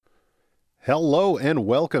Hello and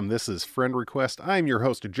welcome. This is Friend Request. I'm your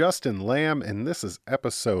host, Justin Lamb, and this is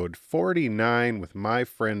episode 49 with my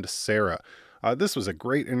friend Sarah. This was a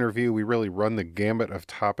great interview. We really run the gambit of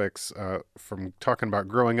topics from talking about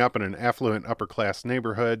growing up in an affluent upper-class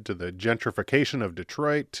neighborhood to the gentrification of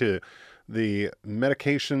Detroit to the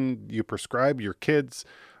medication you prescribe your kids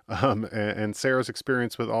and Sarah's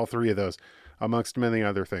experience with all three of those, amongst many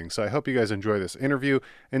other things. So I hope you guys enjoy this interview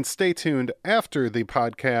and stay tuned after the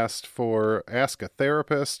podcast for Ask a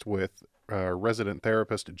Therapist with resident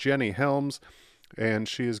therapist Jenny Helms. And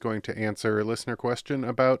she is going to answer a listener question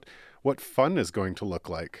about what fun is going to look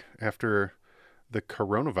like after the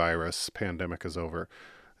coronavirus pandemic is over.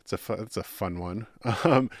 It's a fun one.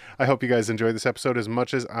 I hope you guys enjoyed this episode as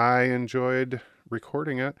much as I enjoyed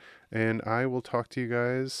recording it. And I will talk to you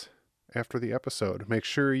guys after the episode. Make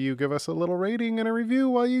sure you give us a little rating and a review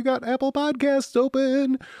while you got Apple Podcasts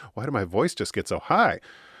open. Why did my voice just get so high?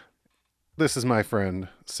 This is my friend,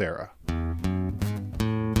 Sarah.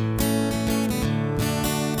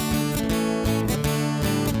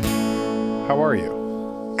 How are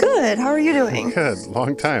you? Good. How are you doing? Good.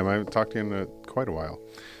 Long time. I haven't talked to you in quite a while.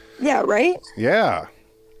 Yeah, right? Yeah.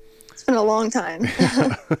 It's been a long time.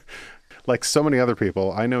 Like so many other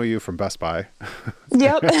people, I know you from Best Buy.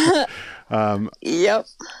 Yep. Yep.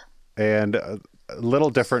 And a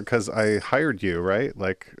little different because I hired you, right?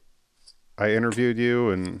 Like I interviewed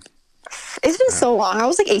you and... It's been so long. I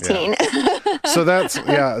was like 18. Yeah. So that's,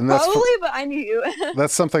 yeah. And that's probably, but I knew you.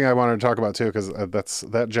 That's something I wanted to talk about too, because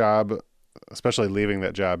that job, especially leaving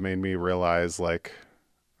that job, made me realize like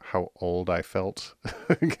how old I felt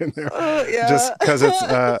getting there. Yeah. Just because it's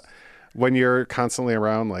when you're constantly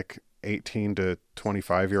around like 18 to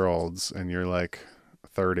 25-year-olds and you're like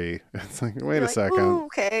 30, it's like, wait a second.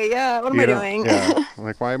 Okay, yeah. What am I doing? Yeah.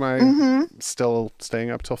 Like, why am I still staying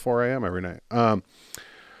up till 4 a.m. every night? And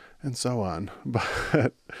so on.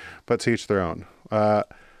 But to each their own.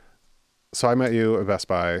 So I met you at Best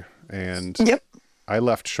Buy and Yep. I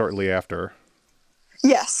left shortly after.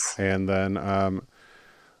 Yes. And then,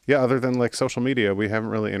 other than like social media, we haven't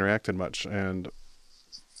really interacted much. And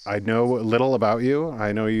I know little about you.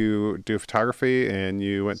 I know you do photography and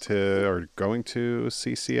you went to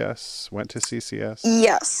CCS.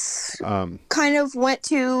 Yes. Kind of went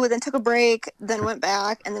to, then took a break, then went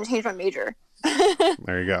back, and then changed my major.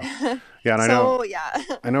 There you go. Yeah, and I know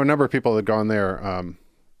a number of people that had gone there,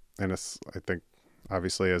 and it's, I think,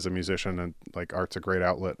 obviously as a musician and like art's a great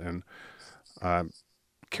outlet, and I'm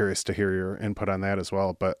curious to hear your input on that as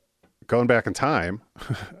well. But going back in time,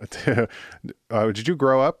 did you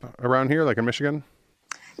grow up around here, like in Michigan?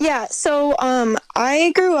 Yeah, so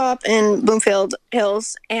I grew up in Bloomfield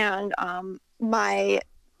Hills, and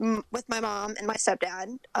with my mom and my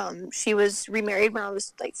stepdad. She was remarried when I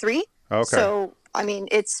was like 3. Okay. So, I mean,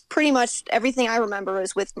 it's pretty much everything I remember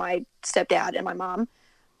is with my stepdad and my mom.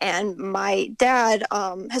 And my dad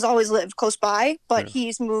has always lived close by, but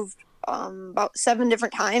he's moved about 7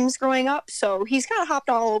 different times growing up. So he's kind of hopped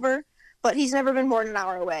all over, but he's never been more than an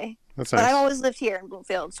hour away. That's nice. But I've always lived here in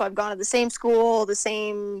Bloomfield. So I've gone to the same school, the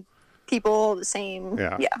same people, the same...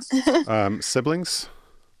 Yeah. Siblings?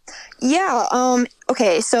 Yeah.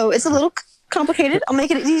 Okay, so it's a little complicated. I'll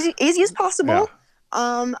make it as easy as possible.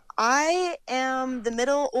 Yeah. I am the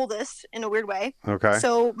middle oldest in a weird way. Okay.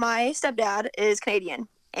 So my stepdad is Canadian,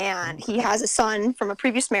 and he has a son from a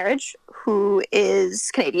previous marriage who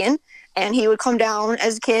is Canadian, and he would come down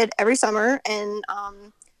as a kid every summer, and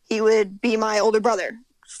he would be my older brother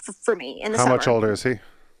for me in the summer. How much older is he?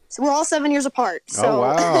 So we're all 7 years apart. So, oh,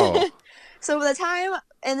 wow. So by the time,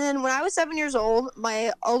 and then when I was 7 years old,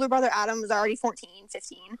 my older brother Adam was already 14,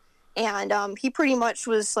 15. And he pretty much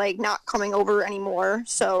was like not coming over anymore.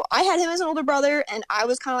 So I had him as an older brother, and I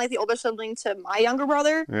was kind of like the older sibling to my younger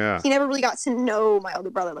brother. Yeah. He never really got to know my older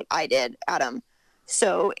brother like I did, Adam.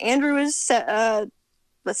 So Andrew is,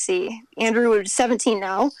 Andrew is 17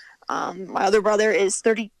 now. My other brother is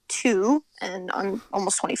 32, and I'm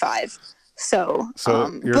almost 25. So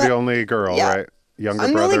you're the only girl, right? Younger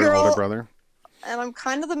I'm brother, the girl, older brother? And I'm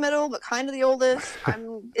kind of the middle, but kind of the oldest.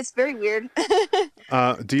 It's very weird.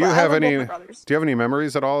 Do you have any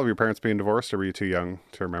memories at all of your parents being divorced, or were you too young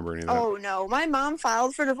to remember any of that? Oh no, my mom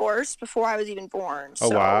filed for divorce before I was even born. Oh,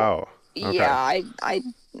 so, wow. Okay. Yeah, I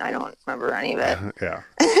don't remember any of it. Yeah.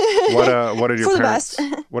 What did your parents?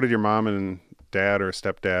 What did your mom and dad or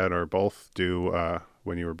stepdad or both do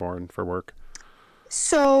when you were born for work?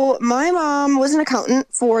 So my mom was an accountant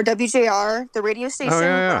for WJR, the radio station, when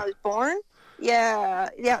I was born. Yeah.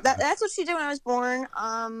 That's what she did when I was born.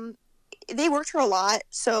 They worked her a lot,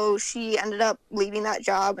 so she ended up leaving that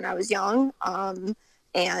job when I was young.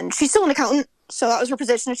 And she's still an accountant, So that was her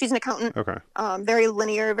position. She's an accountant. Okay. Very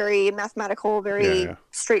linear, very mathematical, very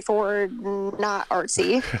straightforward, not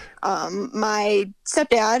artsy. My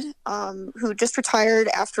stepdad, who just retired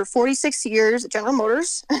after 46 years at General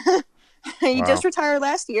Motors. He just retired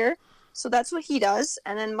last year. So that's what he does.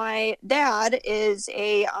 And then my dad is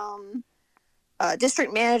a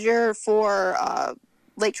district manager for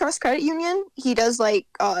Lake Trust Credit Union. He does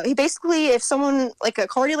he basically, if someone like a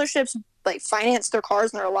car dealership's finance their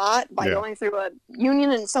cars in their lot by going through a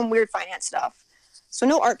union and some weird finance stuff. So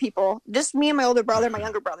no art people, just me and my older brother. My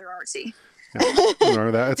younger brother are artsy. I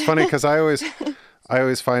remember that. It's funny because I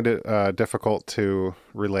always find it difficult to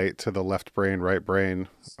relate to the left brain, right brain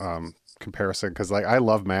comparison, because I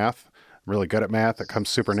love math. I'm really good at math. It comes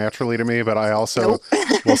super naturally to me, but I also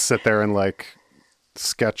will sit there and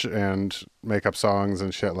sketch and make up songs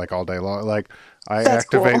and shit all day long. I That's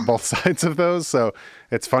activate cool. both sides of those. So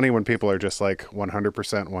it's funny when people are just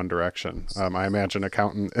 100% one direction. I imagine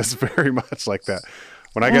accountant is very much like that.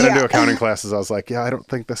 When I get into accounting classes, I was like, I don't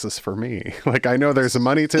think this is for me. I know there's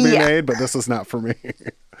money to be made, but this is not for me.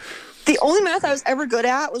 The only math I was ever good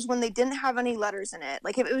at was when they didn't have any letters in it.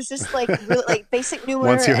 If it was just really basic numeracy.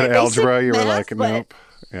 Once you had algebra, you math, were nope.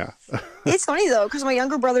 Yeah. It's funny though, because my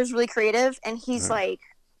younger brother's really creative, and he's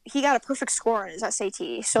he got a perfect score on his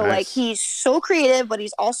SAT. So nice. He's so creative, but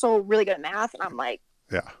he's also really good at math. And I'm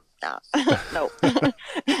nope.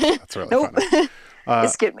 That's really funny. It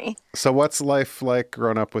scared me. So what's life like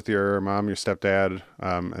growing up with your mom, your stepdad,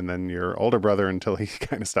 and then your older brother until he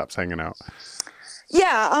kind of stops hanging out?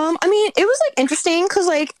 Yeah, it was interesting because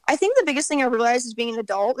I think the biggest thing I realized as being an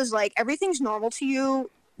adult is everything's normal to you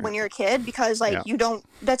when you're a kid because you don't,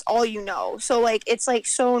 that's all you know. So it's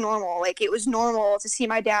so normal. It was normal to see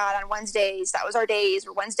my dad on Wednesdays. That was our days,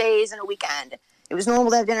 or Wednesdays and a weekend. It was normal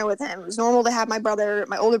to have dinner with him. It was normal to have my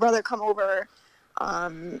older brother come over.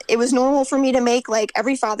 It was normal for me to make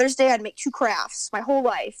every Father's Day I'd make 2 crafts my whole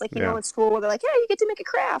life. In school where they're like, yeah, you get to make a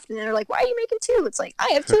craft, and then they're like, why are you making 2? It's I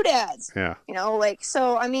have 2 dads.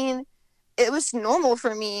 So it was normal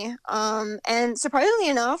for me. And surprisingly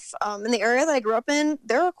enough, in the area that I grew up in,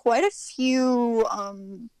 there are quite a few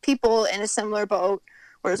people in a similar boat.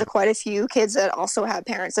 Where there's quite a few kids that also have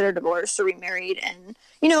parents that are divorced or remarried, and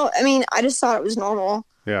I just thought it was normal.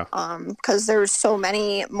 Yeah. Because there's so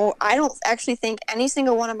many more. I don't actually think any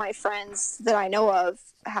single one of my friends that I know of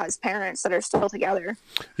has parents that are still together.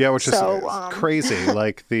 Yeah, which is crazy.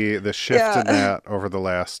 The shift in that over the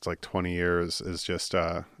last 20 years is just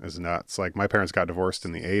is nuts. My parents got divorced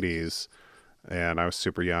in the 80s, and I was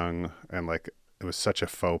super young, and it was such a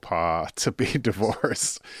faux pas to be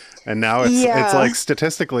divorced. And now it's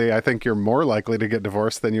statistically, I think you're more likely to get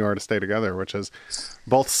divorced than you are to stay together, which is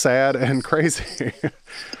both sad and crazy.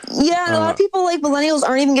 Yeah. And a lot of people millennials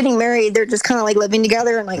aren't even getting married. They're just kind of living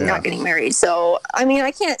together and not getting married. So,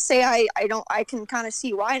 I can't say I can kind of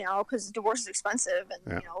see why now, because divorce is expensive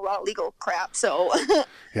and, a lot of legal crap. So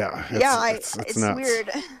it's nuts. Weird.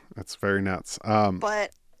 It's very nuts. But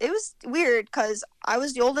it was weird because I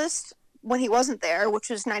was the oldest when he wasn't there,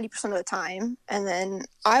 which was 90% of the time. And then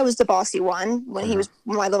I was the bossy one when when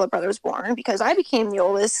my little brother was born, because I became the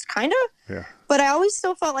oldest, kind of. Yeah. But I always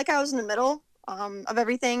still felt like I was in the middle of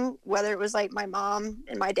everything, whether it was my mom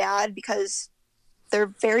and my dad, because they're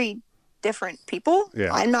very different people.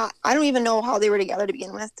 Yeah. I don't even know how they were together to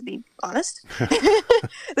begin with, to be honest.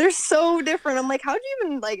 They're so different. I'm how'd you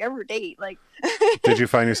even ever date? Did you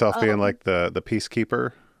find yourself being the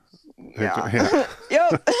peacekeeper? Yeah.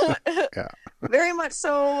 Yep. Yeah. Very much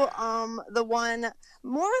so. The one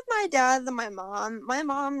more with my dad than my mom. My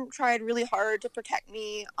mom tried really hard to protect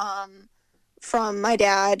me from my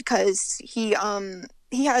dad, because he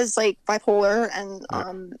has bipolar,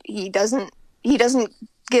 and he doesn't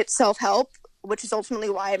get self-help, which is ultimately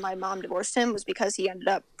why my mom divorced him, was because he ended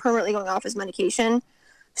up permanently going off his medication.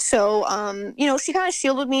 So, she kind of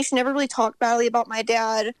shielded me. She never really talked badly about my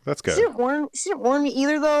dad. That's good. She didn't warn me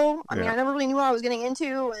either, though. I mean, I never really knew what I was getting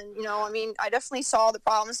into. And, I definitely saw the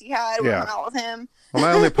problems he had when I went out with him. Well,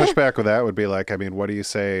 my only pushback with that would be what do you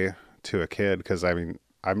say to a kid? Because,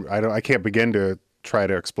 I can't begin to try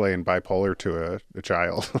to explain bipolar to a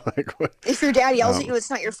child. If your dad yells at you,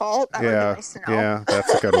 it's not your fault. That would be nice to know. Yeah,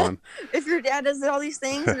 that's a good one. If your dad does all these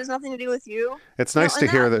things, it has nothing to do with you. It's nice to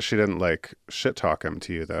hear that she didn't shit talk him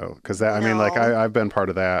to you, though, because that I've been part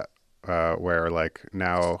of that where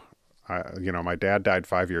now, my dad died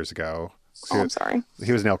 5 years ago. So I'm sorry.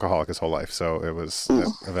 He was an alcoholic his whole life, so it was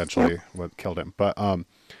eventually what killed him. But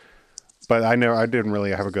I know I didn't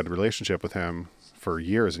really have a good relationship with him for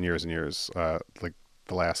years and years and years. The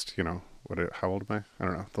last, how old am I? I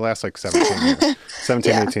don't know. The last 17 years,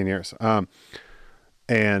 18 years.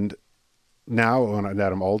 And now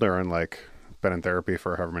that I'm older and like been in therapy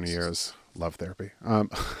for however many years, love therapy.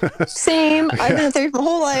 Same. I've been in therapy my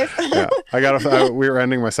whole life. Yeah, we were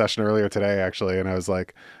ending my session earlier today actually, and I was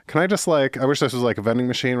like, can I just like, I wish this was like a vending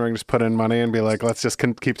machine where I can just put in money and be like, let's just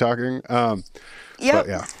keep talking. But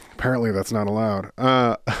yeah, apparently that's not allowed.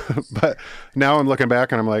 But now I'm looking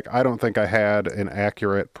back and I'm like, I don't think I had an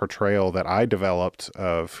accurate portrayal that I developed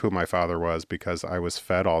of who my father was, because I was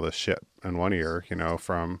fed all this shit in one ear,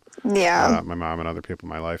 from my mom and other people in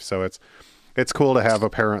my life. So it's cool to have a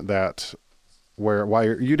parent that why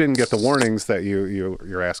you didn't get the warnings that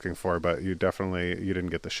you're asking for, but you didn't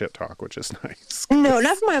get the shit talk, which is nice. No,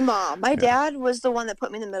 not from my mom. My dad was the one that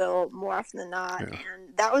put me in the middle more often than not, and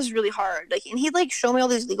that was really hard. Like, and he'd like show me all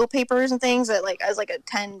these legal papers and things that like as like a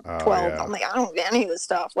 10, 12, I'm like, I don't get any of this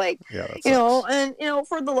stuff. Like, for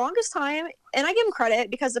the longest time, and I give him credit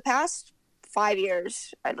because the past 5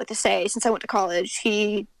 years, I'd like to say, since I went to college,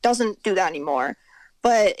 he doesn't do that anymore.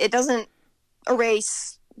 But it doesn't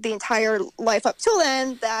erase the entire life up till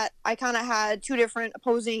then that I kind of had two different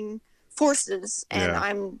opposing forces, and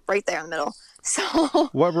I'm right there in the middle. So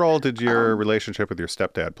what role did your relationship with your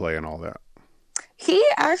stepdad play in all that? He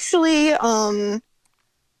actually I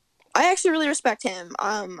actually really respect him.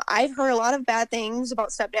 I've heard a lot of bad things about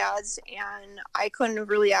stepdads, and I couldn't have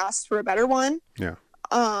really asked for a better one.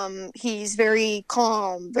 He's very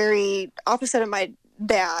calm, very opposite of my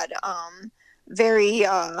dad, very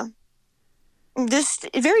just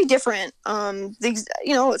very different.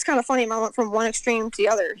 It's kind of funny. I went from one extreme to the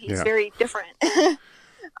other. He's very different.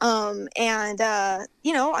 I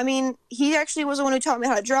mean, he actually was the one who taught me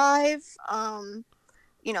how to drive.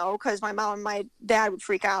 Because my mom and my dad would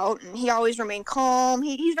freak out, and he always remained calm.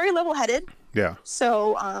 He's very level-headed. Yeah.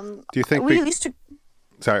 So, do you think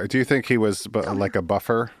do you think he was like a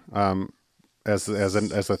buffer, as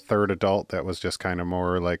a third adult that was just kind of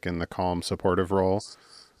more like in the calm, supportive role?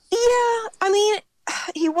 Yeah, I mean,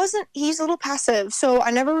 he's a little passive, so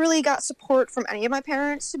I never really got support from any of my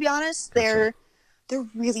parents, to be honest. They're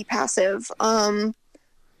really passive,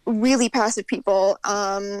 really passive people,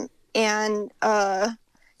 and kind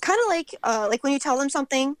of like when you tell them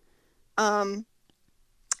something, and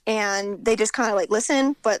they just kind of like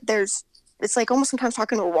listen, but it's like almost sometimes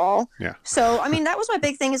talking to a wall. Yeah. So, I mean, that was my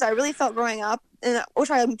big thing, is I really felt growing up, and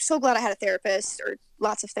which I'm so glad I had a therapist, or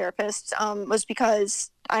lots of therapists, was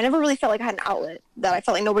because I never really felt like I had an outlet, that I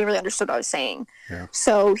felt like nobody really understood what I was saying. Yeah.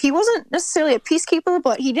 So he wasn't necessarily a peacekeeper,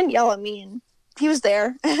 but he didn't yell at me, and he was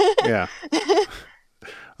there. Yeah.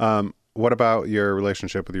 What about your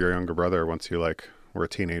relationship with your younger brother once you were a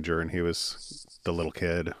teenager and he was the little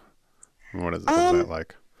kid? What was that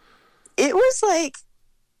like? It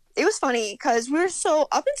was funny because we were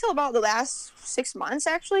up until about the last 6 months,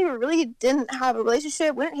 actually, we really didn't have a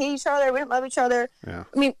relationship. We didn't hate each other. We didn't love each other. Yeah.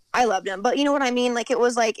 I mean, I loved him, but you know what I mean? Like, it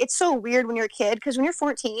was it's so weird when you're a kid, because when you're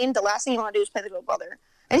 14, the last thing you want to do is play the little brother.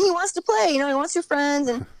 And he wants to play, he wants your friends,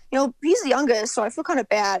 and, he's the youngest, so I feel kind of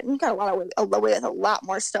bad. And he got away with a lot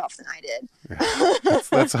more stuff than I did. Yeah.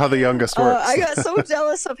 That's how the youngest works. I got so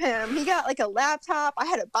jealous of him. He got a laptop. I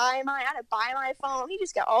had to buy mine. I had to buy my phone. He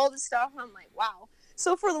just got all this stuff, and I'm like, wow.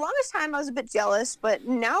 So for the longest time, I was a bit jealous, but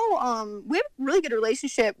now we have a really good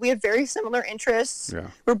relationship. We have very similar interests. Yeah.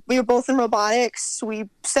 We were both in robotics. We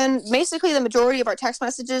send basically the majority of our text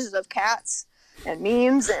messages of cats and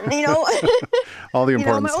memes, and all the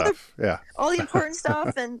important stuff. All the important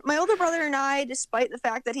stuff. And my older brother and I, despite the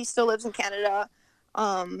fact that he still lives in Canada,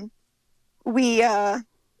 we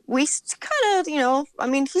kind of, I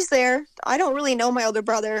mean, he's there. I don't really know my older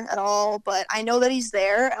brother at all, but I know that he's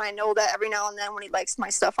there, and I know that every now and then when he likes my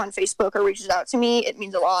stuff on Facebook or reaches out to me, it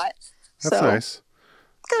means a lot. That's nice.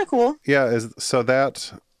 Kind of cool. Yeah. So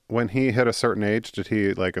that when he hit a certain age, did he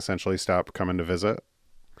essentially stop coming to visit?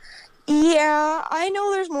 Yeah, I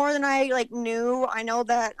know there's more than I knew. I know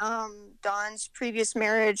that Dawn's previous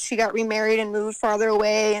marriage, she got remarried and moved farther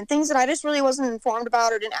away, and things that I just really wasn't informed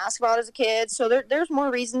about or didn't ask about as a kid. So there's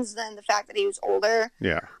more reasons than the fact that he was older.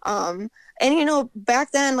 Yeah. And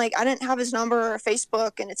back then, I didn't have his number or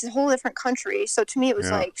Facebook, and it's a whole different country. So to me, it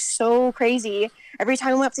was so crazy. Every time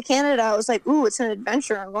I went up to Canada, I was like, ooh, it's an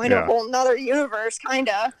adventure. I'm going to a whole nother universe, kind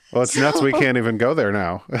of. Well, it's nuts. We can't even go there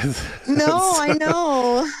now. No, I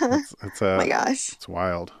know. Oh my gosh. It's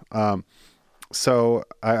wild. So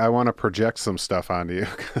I want to project some stuff onto you,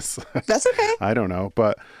 because that's okay. I don't know,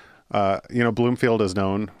 but Bloomfield is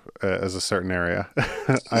known as a certain area.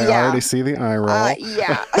 I already see the eye roll.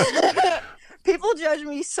 Yeah. People judge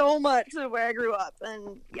me so much for where I grew up,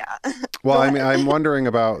 and yeah. Well, I mean, I'm wondering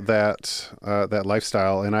about that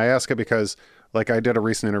lifestyle, and I ask it because, I did a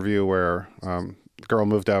recent interview where girl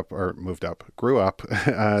grew up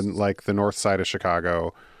on like the north side of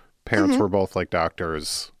Chicago. Parents were both like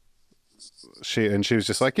doctors. She was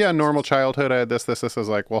just like, yeah, normal childhood. I had this. I was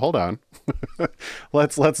like, well, hold on.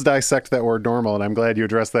 let's dissect that word normal. And I'm glad you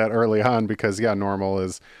addressed that early on because yeah, normal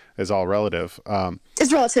is all relative.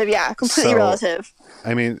 It's relative. Yeah. Completely relative.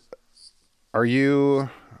 I mean,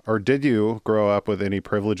 did you grow up with any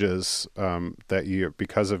privileges, that you,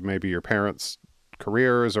 because of maybe your parents'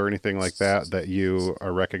 careers or anything like that you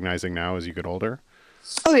are recognizing now as you get older?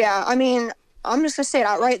 Oh yeah. I mean, I'm just going to say it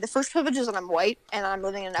outright. The first privilege is that I'm white and I'm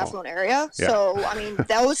living in an affluent area. Yeah. So, I mean,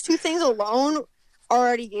 those two things alone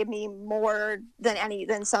already gave me more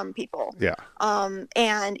than some people. Yeah. And,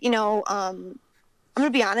 I'm going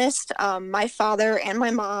to be honest. My father and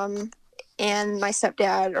my mom and my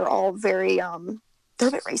stepdad are all very, they're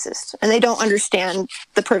a bit racist and they don't understand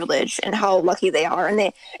the privilege and how lucky they are.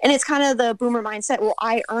 And it's kind of the boomer mindset. Well,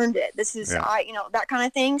 I earned it. This is, that kind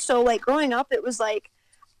of thing. So like growing up, it was like,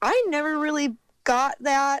 I never really got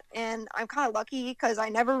that, and I'm kind of lucky because I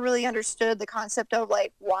never really understood the concept of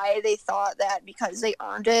like why they thought that because they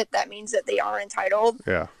earned it, that means that they are entitled.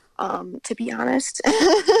 Yeah. To be honest.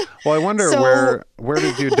 Well, I wonder where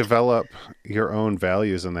did you develop your own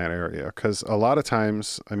values in that area? Because a lot of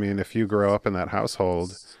times, I mean, if you grow up in that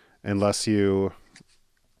household, unless you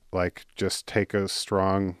like just take a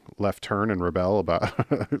strong left turn and rebel about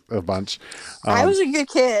a bunch. I was a good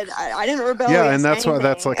kid. I didn't rebel. Yeah, and that's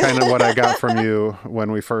like kind of what I got from you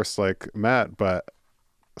when we first like met. But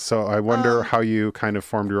so I wonder how you kind of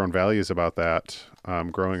formed your own values about that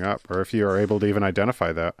growing up, or if you are able to even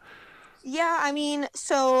identify that. Yeah, I mean,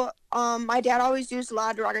 so my dad always used a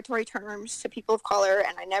lot of derogatory terms to people of color,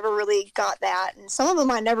 and I never really got that. And some of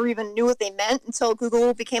them I never even knew what they meant until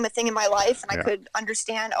Google became a thing in my life, and I could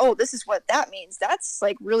understand, oh, this is what that means. That's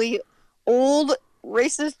like really old,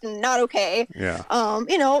 racist, and not okay. Yeah.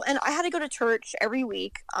 And I had to go to church every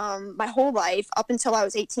week my whole life up until I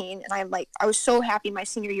was 18, and I was so happy my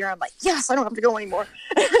senior year. I'm like, yes, I don't have to go anymore.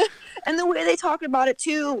 And the way they talked about it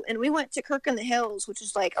too, and we went to Kirk in the Hills, which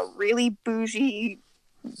is like a really bougie,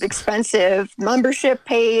 expensive membership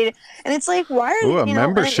paid, and it's like, why are a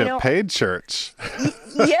membership paid church?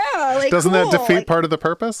 Yeah, like doesn't cool. that defeat part of the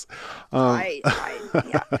purpose?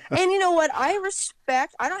 Yeah. And you know what? I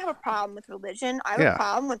don't have a problem with religion. I have a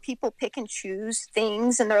problem when people pick and choose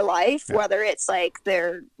things in their life, whether it's like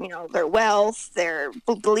their wealth, their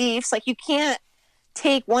beliefs. Like you can't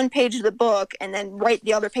take one page of the book and then write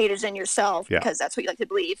the other pages in yourself because that's what you like to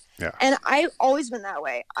believe. Yeah. And I've always been that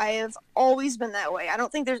way. I have always been that way. I don't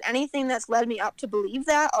think there's anything that's led me up to believe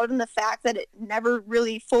that other than the fact that it never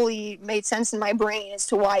really fully made sense in my brain as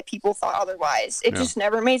to why people thought otherwise. It just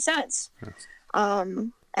never made sense. Yeah.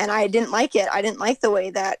 And I didn't like it. I didn't like the way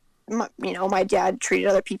that, my dad treated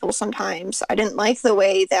other people sometimes. I didn't like the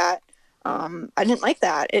way that I didn't like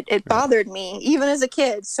that. It bothered me even as a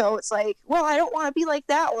kid. So it's like, well, I don't want to be like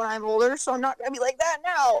that when I'm older, so I'm not going to be like that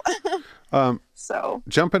now. So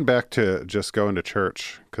jumping back to just going to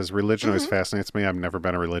church, because religion always fascinates me. I've never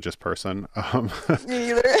been a religious person.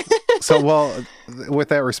 Me either. So, well, with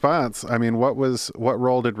that response, I mean, what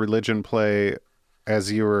role did religion play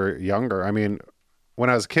as you were younger? I mean,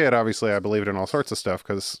 when I was a kid, obviously I believed in all sorts of stuff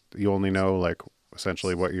because you only know like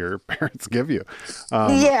essentially what your parents give you.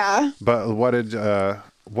 But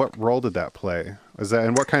what role did that play?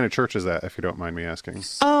 And what kind of church is that, if you don't mind me asking?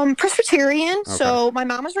 Presbyterian. Okay. So my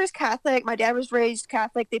mom was raised Catholic. My dad was raised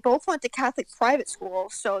Catholic. They both went to Catholic private school.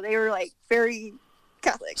 So they were like very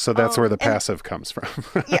Catholic. So that's where the passive comes from.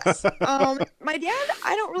 Yes. My dad,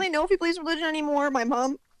 I don't really know if he believes in religion anymore. My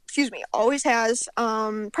mom, always has.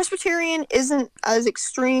 Presbyterian isn't as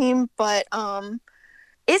extreme, but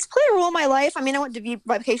it's played a role in my life. I mean, I went to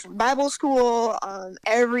Vacation Bible School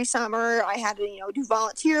every summer. I had to, do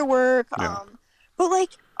volunteer work. But like,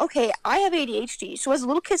 okay, I have ADHD. So as a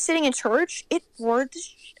little kid sitting in church, it bored the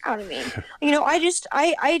shit out of me.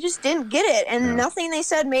 I just didn't get it. And nothing they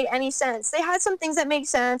said made any sense. They had some things that make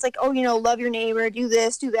sense. Like, oh, love your neighbor, do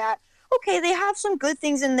this, do that. Okay, they have some good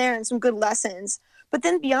things in there and some good lessons. But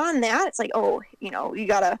then beyond that, it's like, oh, you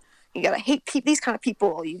gotta hate these kind of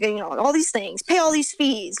people. All these things, pay all these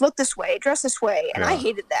fees, look this way, dress this way. And I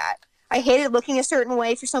hated that. I hated looking a certain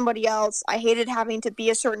way for somebody else. I hated having to be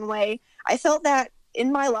a certain way. I felt that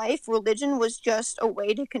in my life, religion was just a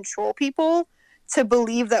way to control people to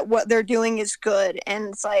believe that what they're doing is good. And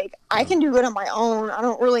it's like, I can do it on my own. I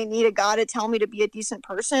don't really need a God to tell me to be a decent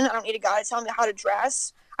person. I don't need a God to tell me how to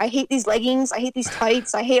dress. I hate these leggings. I hate these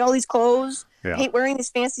tights. I hate all these clothes. I hate wearing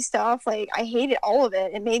this fancy stuff. Like, I hated all of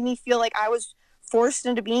it. It made me feel like I was forced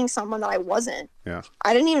into being someone that I wasn't. Yeah.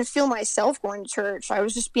 I didn't even feel myself going to church. I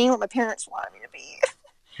was just being what my parents wanted me to be.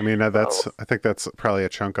 I mean, I think that's probably a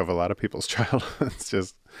chunk of a lot of people's childhood. It's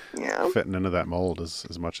just fitting into that mold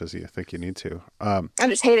as much as you think you need to. I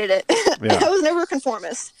just hated it. Yeah. I was never a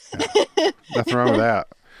conformist. Yeah. Nothing wrong with that.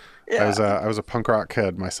 Yeah. I was a punk rock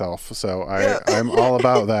kid myself, so I'm all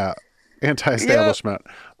about that anti-establishment.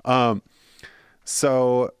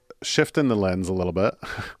 So shifting the lens a little bit.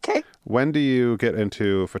 Okay. When do you get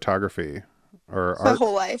into photography or art? My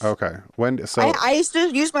whole life. Okay. I used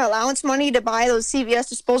to use my allowance money to buy those CVS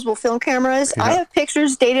disposable film cameras. Yeah. I have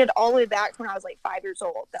pictures dated all the way back to when I was like 5 years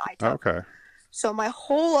old that I took. Okay. So my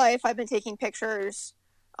whole life I've been taking pictures.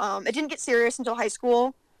 It didn't get serious until high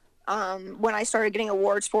school. When I started getting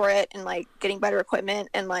awards for it and like getting better equipment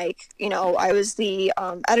and like, you know, I was the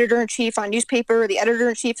editor-in-chief on newspaper, the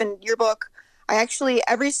editor-in-chief in yearbook. I actually,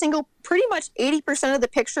 pretty much 80% of the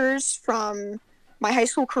pictures from my high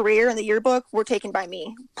school career in the yearbook were taken by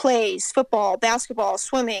me. Plays, football, basketball,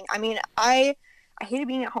 swimming. I mean, I hated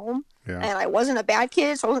being at home and I wasn't a bad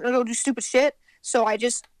kid, so I wasn't going to go do stupid shit. So I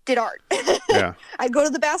just did art. Yeah. I'd go to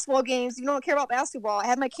the basketball games. You don't care about basketball. I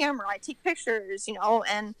had my camera. I take pictures, you know,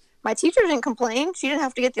 and my teacher didn't complain. She didn't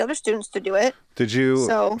have to get the other students to do it. Did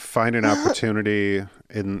you find an opportunity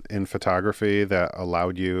in photography that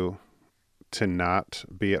allowed you to not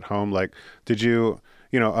be at home? Like, did you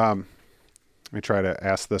let me try to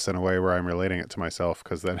ask this in a way where I'm relating it to myself,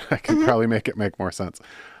 because then I can probably make more sense.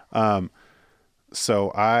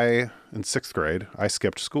 So in 6th grade, I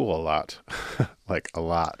skipped school a lot, like a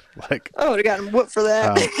lot. Like, oh, I got him whooped for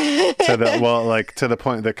that. To the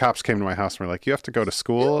point the cops came to my house and were like, "You have to go to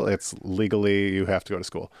school. It's legally you have to go to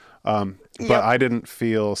school." But I didn't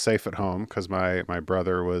feel safe at home because my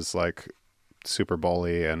brother was like super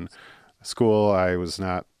bully, and school I was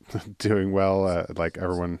not doing well. Like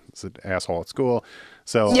everyone's an asshole at school.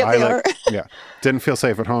 So didn't feel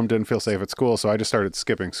safe at home, didn't feel safe at school. So I just started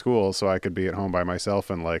skipping school so I could be at home by myself.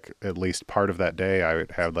 And like, at least part of that day I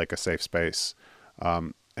would have like a safe space.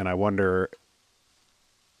 And I wonder,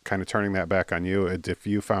 kind of turning that back on you, if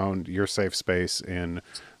you found your safe space in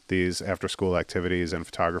these after school activities and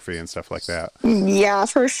photography and stuff like that. Yeah,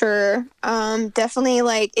 for sure. Definitely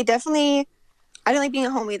I didn't like being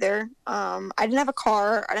at home either. I didn't have a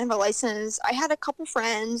car. I didn't have a license. I had a couple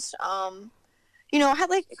friends. I had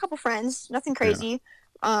like a couple friends, nothing crazy.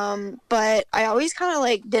 But I always kind of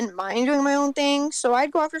like didn't mind doing my own thing. So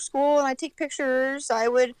I'd go after school and I'd take pictures. I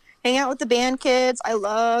would hang out with the band kids. I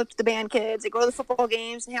loved the band kids. I'd go to the football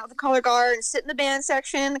games and hang out with the color guard and sit in the band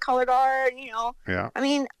section, the color guard, Yeah. I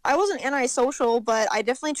mean, I wasn't antisocial, but I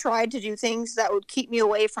definitely tried to do things that would keep me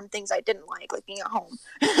away from things I didn't like being at home.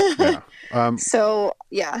 Yeah. So,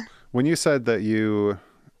 yeah. When you said that you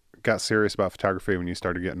got serious about photography when you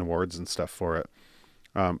started getting awards and stuff for it,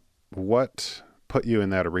 what put you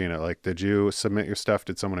in that arena? Like, did you submit your stuff?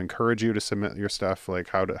 Did someone encourage you to submit your stuff? Like,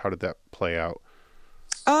 how did that play out?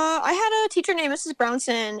 I had a teacher named Mrs.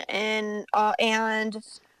 Brownson and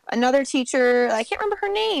another teacher, I can't remember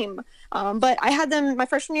her name, but I had them my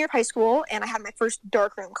freshman year of high school, and I had my first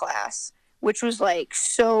darkroom class, which was like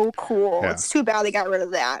so cool. Yeah. It's too bad they got rid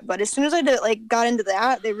of that. But as soon as I got into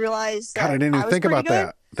that, they realized that God, I didn't even think about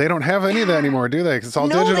that. They don't have any of that anymore, do they? 'Cause it's all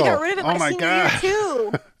digital. No, they got rid of it my my senior year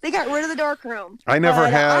too. They got rid of the darkroom. I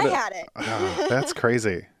had it. Oh, that's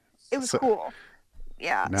crazy. It was cool.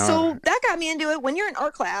 Yeah. So that got me into it. When you're in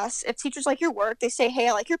art class, if teachers like your work, they say, "Hey,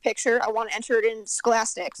 I like your picture. I want to enter it in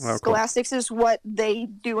Scholastics." Oh, cool. Scholastics is what they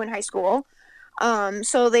do in high school.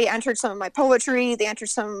 So they entered some of my poetry. They entered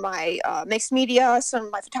some of my mixed media, some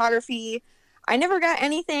of my photography. I never got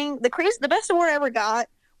anything. The best award I ever got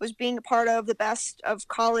was being a part of the Best of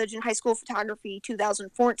College and High School Photography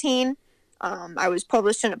 2014. I was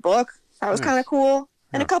published in a book. That was kind of cool.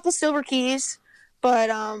 And a couple silver keys.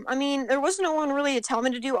 But, I mean, there was no one really to tell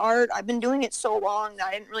me to do art. I've been doing it so long that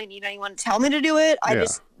I didn't really need anyone to tell me to do it.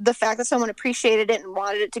 The fact that someone appreciated it and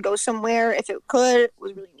wanted it to go somewhere, if it could,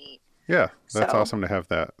 was really neat. Yeah, that's awesome to have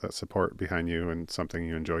that support behind you and something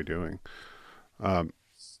you enjoy doing.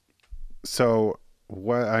 So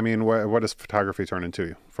what does photography turn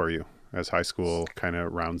into for you as high school kind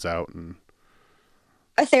of rounds out? And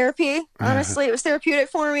a therapy. Honestly, it was therapeutic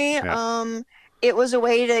for me. Yeah. It was a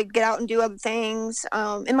way to get out and do other things.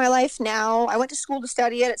 In my life now, I went to school to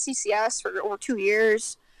study it at CCS for over 2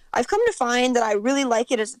 years. I've come to find that I really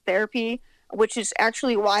like it as a therapy, which is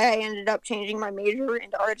actually why I ended up changing my major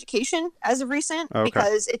into art education as of recent,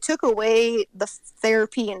 because it took away the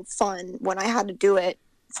therapy and fun when I had to do it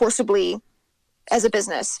forcibly as a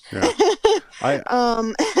business. Yeah.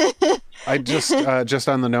 I just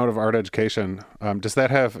on the note of art education, does that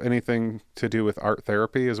have anything to do with art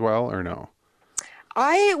therapy as well, or no?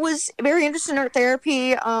 I was very interested in art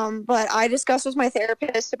therapy, but I discussed with my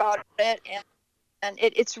therapist about it, and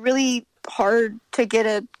it's really hard to get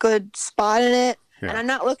a good spot in it. Yeah. And I'm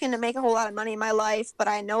not looking to make a whole lot of money in my life, but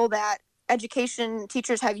I know that education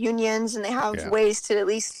teachers have unions and they have ways to at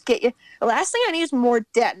least get you. The last thing I need is more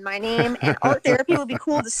debt in my name, and art therapy would be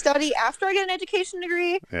cool to study after I get an education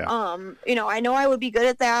degree. Yeah. You know, I know I would be good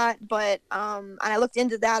at that, but and I looked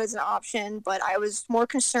into that as an option, but I was more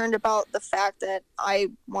concerned about the fact that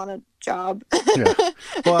I want a job. Yeah.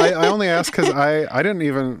 Well, I only asked because I didn't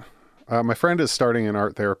even my friend is starting an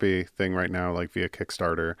art therapy thing right now, like via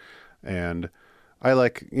Kickstarter, and I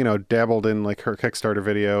dabbled in like her Kickstarter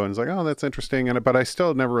video and was like, oh, that's interesting. But I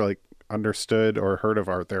still never like understood or heard of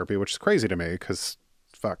art therapy, which is crazy to me because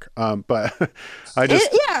fuck. But I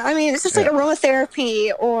just, I mean, it's just like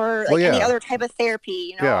aromatherapy or like any other type of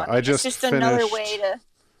therapy, you know? Yeah. I mean, it's just another way to.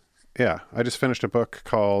 Yeah. I just finished a book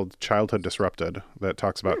called Childhood Disrupted that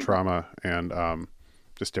talks about trauma and,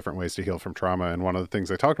 just different ways to heal from trauma. And one of the things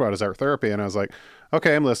they talked about is art therapy. And I was like,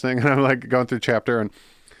 okay, I'm listening. And I'm like going through chapter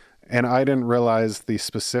and I didn't realize the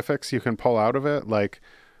specifics you can pull out of it. Like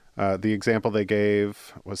the example they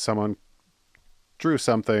gave was someone drew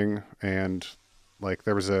something and like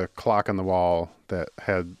there was a clock on the wall that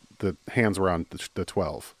had the hands were on the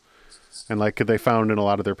 12. And like they found in a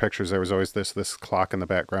lot of their pictures, there was always this clock in the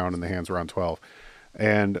background and the hands were on 12.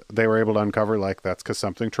 And they were able to uncover like that's because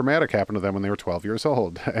something traumatic happened to them when they were 12 years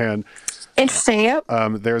old. And interesting. Yep.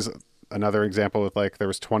 There's another example with like there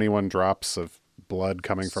was 21 drops of blood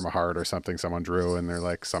coming from a heart or something someone drew, and they're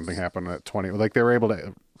like something happened at 20. Like they were able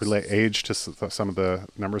to relate age to some of the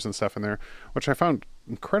numbers and stuff in there, which I found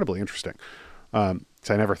incredibly interesting. So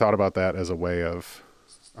I never thought about that as a way of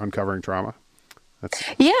uncovering trauma.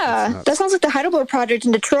 That sounds like the Heidelberg Project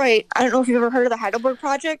in Detroit. I don't know if you've ever heard of the Heidelberg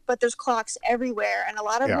Project, but there's clocks everywhere, and a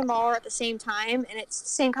lot of them are at the same time, and it's the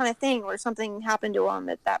same kind of thing where something happened to him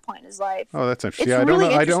at that point in his life. Oh, that's interesting.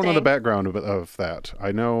 I don't know the background of that.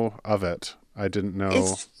 I know of it. I didn't know.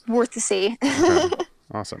 It's worth to see. Okay.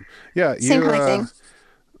 Awesome. Yeah, same kind of thing.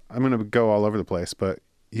 I'm going to go all over the place, but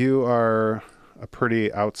you are a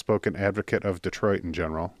pretty outspoken advocate of Detroit in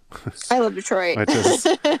general. I love Detroit. Which is,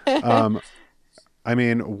 I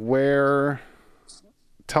mean,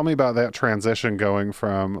 tell me about that transition going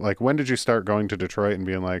from, like, when did you start going to Detroit and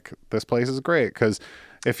being like, this place is great? Because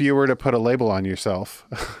if you were to put a label on yourself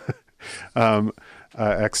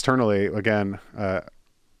externally, again,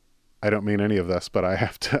 I don't mean any of this, but I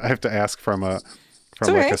have to ask from a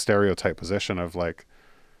stereotype position of like,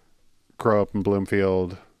 grow up in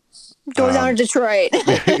Bloomfield. Go down to Detroit.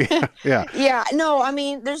 Yeah. Yeah. No, I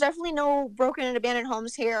mean, there's definitely no broken and abandoned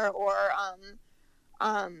homes here or,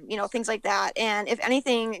 things like that. And if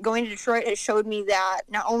anything, going to Detroit has showed me that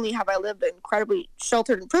not only have I lived an incredibly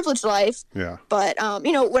sheltered and privileged life, but,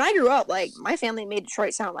 when I grew up, like my family made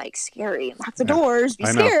Detroit sound like scary. Lock the doors, be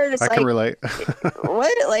scared. It's I can relate.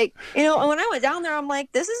 What? Like, and when I went down there, I'm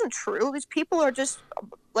like, this isn't true. These people are just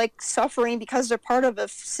like suffering because they're part of a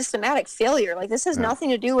systematic failure. Like this has nothing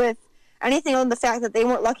to do with anything other than the fact that they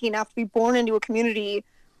weren't lucky enough to be born into a community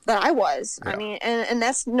that I was. I mean, and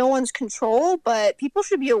that's no one's control, but people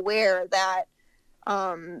should be aware that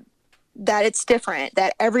that it's different.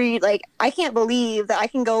 That I can't believe that I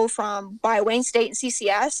can go from by Wayne State and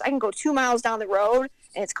CCS, I can go 2 miles down the road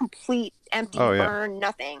and it's complete empty, burn,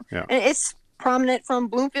 nothing. Yeah. And it's prominent from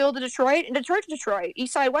Bloomfield to Detroit and Detroit to Detroit,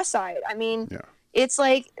 east side, west side. I mean, it's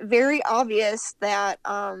like very obvious that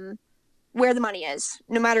where the money is,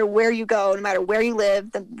 no matter where you go, no matter where you live,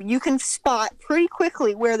 you can spot pretty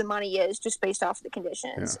quickly where the money is just based off of the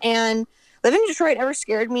conditions. And living in Detroit never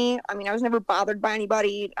scared me. I mean, I was never bothered by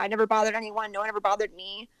anybody. I never bothered anyone. No one ever bothered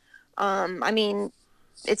me. I mean,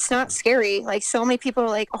 it's not scary. Like so many people are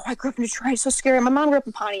like, oh, I grew up in Detroit. It's so scary. My mom grew up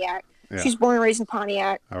in Pontiac. Yeah. She's born and raised in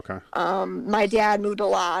Pontiac. Okay. My dad moved a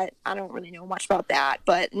lot. I don't really know much about that,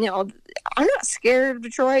 but I'm not scared of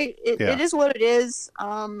Detroit. It is what it is.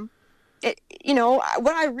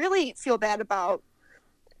 What I really feel bad about,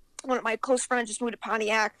 one of my close friends just moved to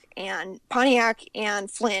Pontiac and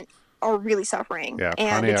Flint are really suffering. Yeah,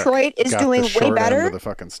 and Detroit is doing way better. End of the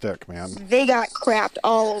fucking stick, man. They got crapped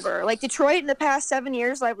all over. Like Detroit in the past 7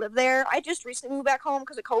 years I've lived there. I just recently moved back home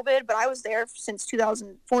because of COVID, but I was there since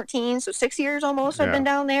 2014, so 6 years almost I've been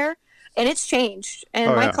down there. And it's changed.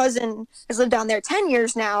 And my cousin has lived down there 10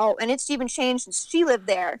 years now, and it's even changed since she lived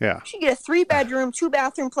there. Yeah. She get a 3-bedroom,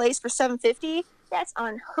 2-bathroom place for $750. That's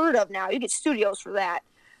unheard of now. You get studios for that.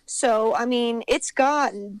 So, I mean, it's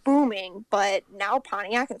gotten booming, but now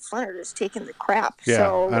Pontiac and Flint are just taking the crap. Yeah,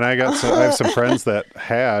 So, and I have some friends that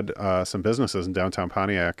had some businesses in downtown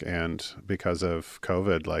Pontiac, and because of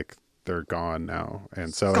COVID, like they're gone now.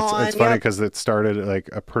 And so it's funny because it started like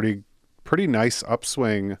a pretty nice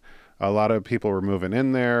upswing. A lot of people were moving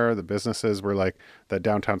in there. The businesses were like the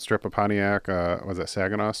downtown strip of Pontiac, was it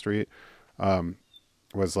Saginaw Street,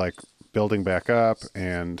 was like building back up,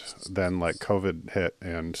 and then like COVID hit,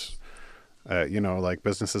 and you know, like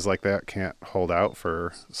businesses like that can't hold out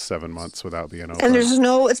for 7 months without being open. And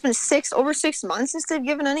it's been over 6 months since they've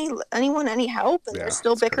given anyone any help, and they're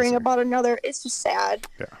still bickering crazy about another. It's just sad.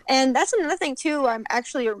 Yeah. And that's another thing too. I'm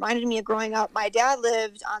actually reminded me of growing up. My dad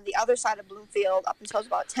lived on the other side of Bloomfield up until I was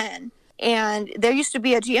about 10. And there used to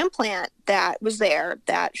be a GM plant that was there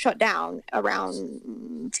that shut down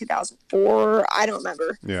around 2004. I don't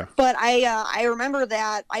remember. Yeah. But I remember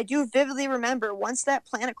that. I do vividly remember once that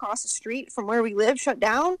plant across the street from where we lived shut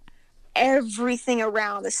down, everything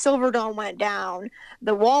around the Silverdome went down,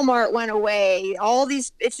 the Walmart went away. All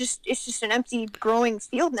these, it's just an empty growing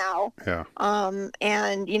field now. Yeah.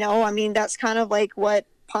 And you know, I mean, that's kind of like what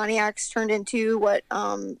Pontiac's turned into, what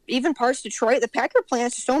even parts of Detroit, the Packer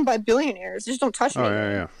plant's just owned by billionaires. They just don't touch anything.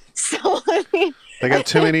 Yeah. So I mean, they got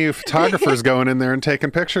too many photographers going in there and taking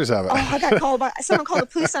pictures of it. I got called someone called the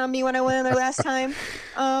police on me when I went in there last time.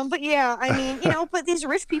 But yeah, I mean, you know, but these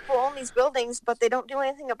rich people own these buildings, but they don't do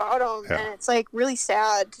anything about them, and it's like really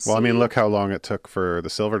sad to see. Well, I mean, look how long it took for the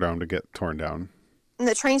Silverdome to get torn down, and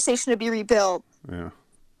the train station to be rebuilt. Yeah.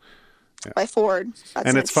 By Ford.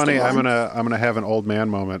 And it's funny, I'm gonna have an old man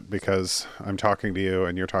moment because I'm talking to you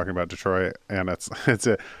and you're talking about Detroit, and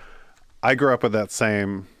I grew up with that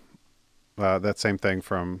same thing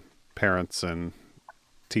from parents and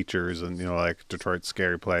teachers, and you know, like Detroit's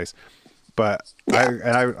scary place. But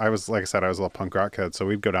I was, like I said, I was a little punk rock kid, so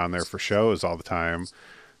we'd go down there for shows all the time,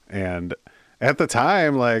 and at the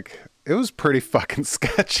time, like, it was pretty fucking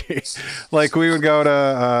sketchy. Like, we would go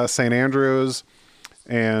to St. Andrews,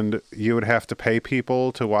 and you would have to pay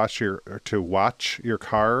people to watch your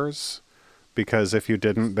cars, because if you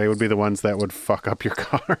didn't, they would be the ones that would fuck up your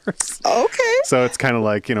cars. Okay. So it's kind of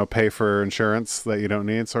like, you know, pay for insurance that you don't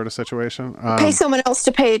need sort of situation. Pay someone else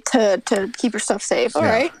to pay to keep your stuff safe. All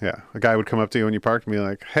right. Yeah. A guy would come up to you when you parked and be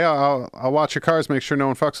like, "Hey, I'll watch your cars, make sure no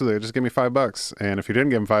one fucks with it. Just give me $5." And if you didn't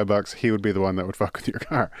give him $5, he would be the one that would fuck with your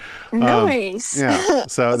car. Nice. Yeah.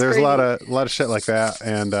 So there's a lot of shit like that,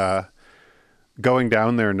 and going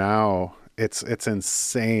down there now, it's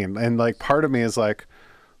insane. And like, part of me is like,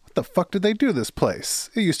 what the fuck did they do to this place?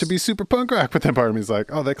 It used to be super punk rock, but then part of me is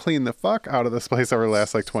like, oh, they cleaned the fuck out of this place over the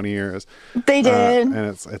last like 20 years. They did. And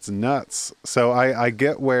it's nuts. So I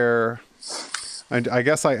get where, I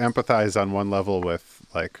guess I empathize on one level with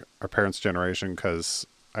like our parents' generation, because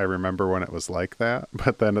I remember when it was like that.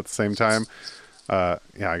 But then at the same time, I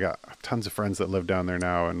got tons of friends that live down there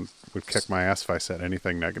now and would kick my ass if I said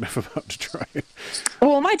anything negative about Detroit.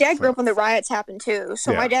 Well, my dad grew up when the riots happened too.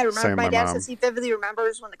 So my dad mom. says he vividly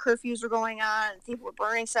remembers when the curfews were going on and people were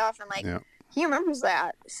burning stuff, and like he remembers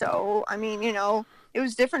that. So I mean, you know, it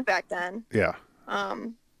was different back then. Yeah.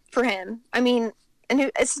 For him, I mean, and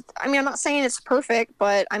I'm not saying it's perfect,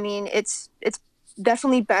 but I mean, it's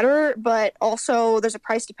definitely better. But also, there's a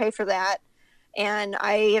price to pay for that. And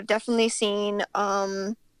I have definitely seen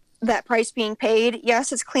that price being paid.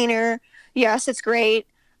 Yes, it's cleaner. Yes, it's great.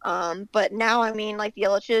 But now, I mean, like the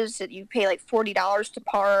Illiches, that you pay like $40 to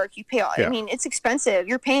park. You pay. I mean, it's expensive.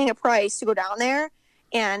 You're paying a price to go down there.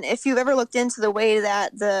 And if you've ever looked into the way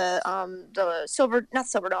that the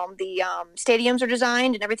stadiums are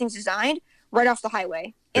designed and everything's designed right off the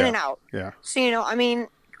highway, in and out. Yeah. So, you know, I mean,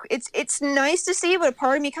 it's nice to see, but a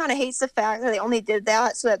part of me kind of hates the fact that they only did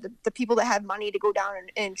that so that the people that have money to go down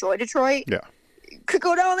and enjoy Detroit could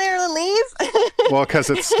go down there and leave. Well, because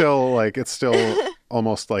it's still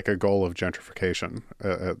almost like a goal of gentrification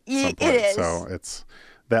at some point. It is. So it's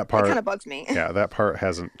that part. It kind of bugs me. Yeah, that part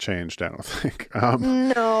hasn't changed, I don't think.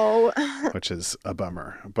 No. Which is a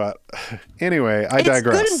bummer. But anyway, I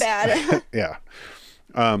digress. It's good and bad.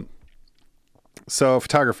 Yeah. So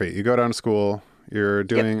photography, you go down to school. You're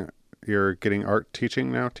getting art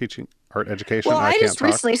teaching now, teaching art education. Well, I just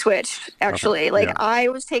recently switched, actually. Okay. I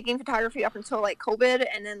was taking photography up until like COVID,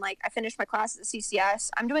 and then like I finished my classes at CCS.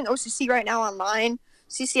 I'm doing OCC right now online.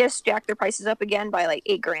 CCS jacked their prices up again by like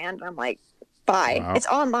 $8,000. And I'm like, bye. Wow. It's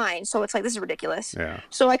online, so it's like, this is ridiculous. Yeah.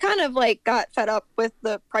 So I kind of like got fed up with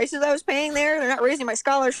the prices I was paying there. They're not raising my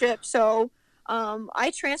scholarship, so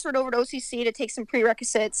I transferred over to OCC to take some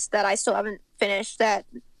prerequisites that I still haven't finished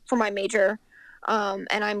for my major. And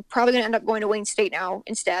I'm probably going to end up going to Wayne State now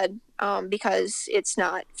instead, because it's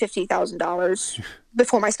not $50,000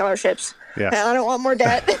 before my scholarships. Yeah. And I don't want more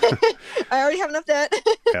debt. I already have enough debt.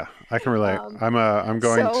 Yeah, I can relate. I'm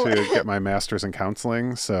going to get my master's in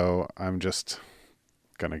counseling, so I'm just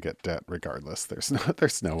gonna get debt regardless. There's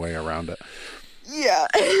no way around it. Yeah.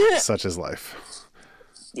 Such is life.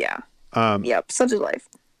 Yeah. Yep. Such is life.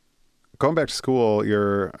 Going back to school,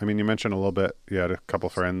 you mentioned a little bit, you had a couple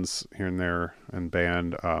friends here and there in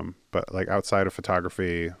band, but like outside of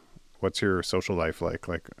photography, what's your social life like?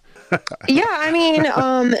 Yeah, I mean,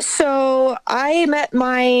 so I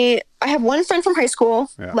have one friend from high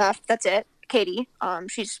school left. That's it. Katie.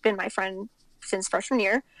 She's been my friend since freshman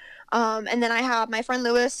year. And then I have my friend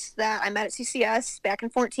Lewis that I met at CCS back in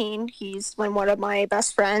 2014. He's one of my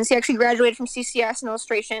best friends. He actually graduated from CCS in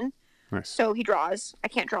illustration. Nice. So he draws. I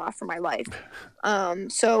can't draw for my life.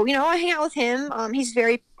 So, I hang out with him. He's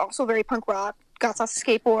also very punk rock. Got lots of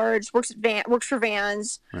skateboards, works for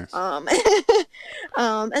Vans. Nice. And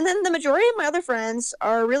then the majority of my other friends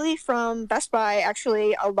are really from Best Buy.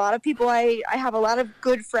 Actually, a lot of people, I have a lot of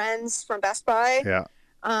good friends from Best Buy. Yeah.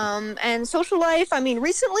 And social life,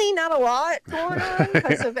 recently not a lot going on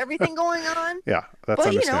because of everything going on. Yeah, that's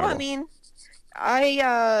understandable.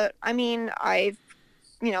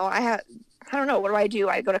 I don't know, what do?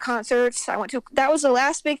 I go to concerts. That was the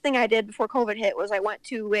last big thing I did before COVID hit, was I went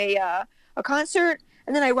to a concert.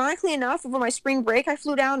 And then ironically enough, over my spring break, I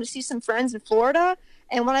flew down to see some friends in Florida.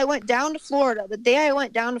 And when I went down to Florida, the day I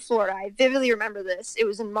went down to Florida, I vividly remember this. It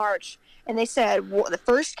was in March. And they said, the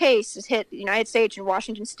first case has hit the United States in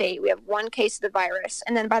Washington State. We have one case of the virus.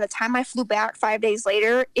 And then by the time I flew back 5 days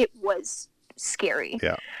later, it was scary.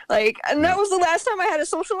 Yeah. That was the last time I had a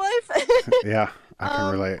social life. Yeah, I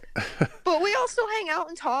can relate. But we all still hang out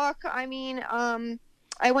and talk. I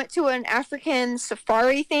went to an African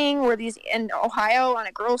safari thing in Ohio on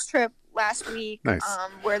a girls' trip last week. Nice.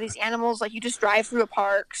 Where these animals, you just drive through a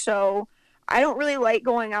park. So I don't really like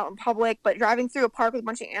going out in public, but driving through a park with a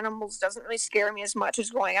bunch of animals doesn't really scare me as much as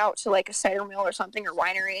going out to a cider mill or something, or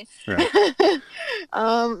winery. Right.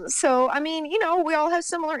 So, we all have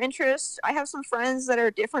similar interests. I have some friends that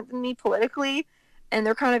are different than me politically, and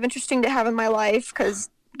they're kind of interesting to have in my life because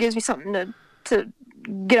it gives me something to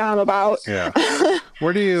get on about. Yeah.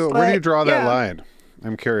 Where do you draw that line?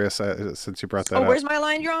 I'm curious, since you brought that up. Where's my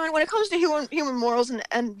line drawn? When it comes to human morals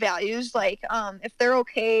and values, if they're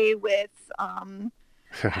okay with,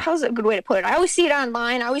 how's a good way to put it? I always see it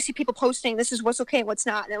online. I always see people posting, this is what's okay and what's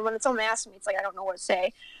not. And then when someone asks me, it's I don't know what to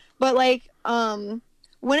say. But when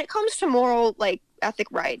it comes to moral, ethic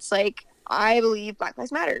rights, I believe Black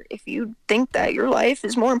Lives Matter. If you think that your life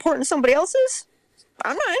is more important than somebody else's,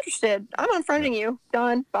 I'm not interested. I'm unfriending you.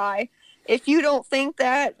 Done. Bye. If you don't think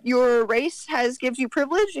that your race gives you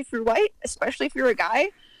privilege, if you're white, especially if you're a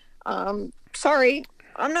guy, sorry,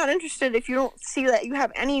 I'm not interested if you don't see that you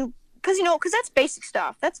have any, because that's basic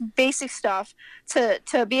stuff. That's basic stuff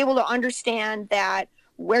to be able to understand that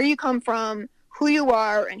where you come from, who you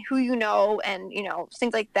are, and who you know, and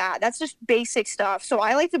things like that. That's just basic stuff. So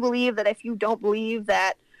I like to believe that if you don't believe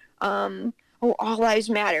that, all lives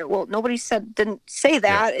matter. Well, didn't say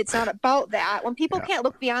that. Yeah. It's not about that. When people can't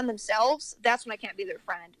look beyond themselves, that's when I can't be their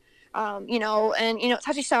friend.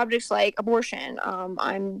 Touchy subjects like abortion.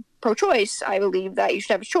 I'm pro-choice. I believe that you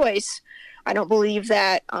should have a choice. I don't believe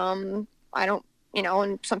that, and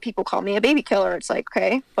some people call me a baby killer. It's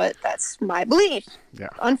okay, but that's my belief. Yeah.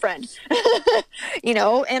 Unfriend.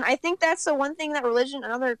 And I think that's the one thing that religion,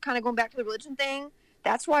 another kind of going back to the religion thing,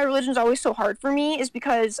 that's why religion is always so hard for me, is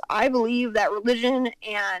because I believe that religion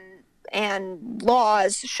and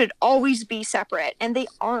laws should always be separate, and they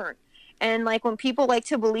aren't. And when people like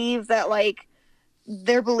to believe that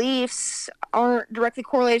their beliefs aren't directly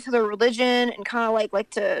correlated to their religion, and kind of like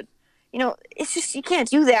to, it's just, you can't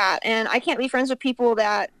do that. And I can't be friends with people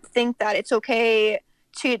that think that it's okay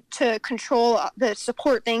to control, to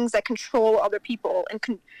support things that control other people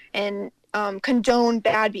and condone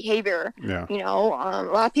bad behavior. Yeah. A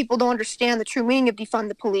lot of people don't understand the true meaning of defund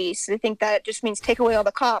the police. They think that it just means take away all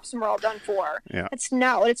the cops and we're all done for. Yeah. That's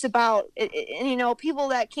not what it's about. And people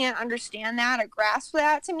that can't understand that or grasp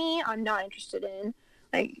that, to me, I'm not interested in.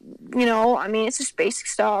 It's just basic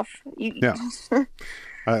stuff. Yeah.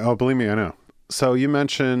 Believe me, I know. So you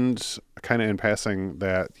mentioned kind of in passing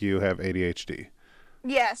that you have ADHD.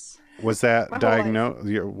 Yes. Was that diagnosed?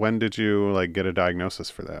 When did you get a diagnosis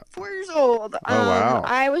for that? 4 years old. Oh, wow.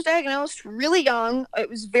 I was diagnosed really young. It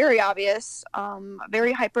was very obvious.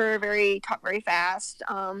 Very hyper, talk very fast.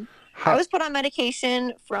 I was put on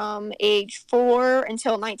medication from age 4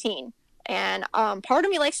 until 19. And part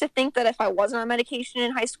of me likes to think that if I wasn't on medication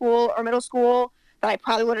in high school or middle school, that I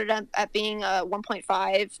probably would have done at being a 1.5,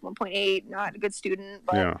 1.8, not a good student.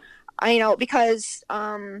 But Yeah. because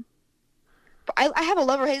I have a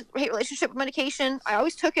love-hate relationship with medication. I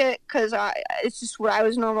always took it because it's just what I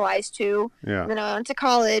was normalized to. Yeah. And then I went to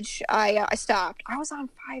college. I stopped. I was on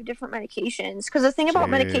 5 different medications because the thing about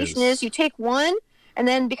medication is you take one, and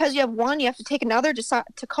then because you have one, you have to take another to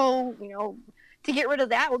get rid of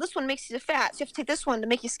that. Well, this one makes you fat, so you have to take this one to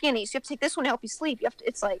make you skinny. So you have to take this one to help you sleep.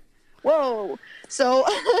 It's like, whoa. So,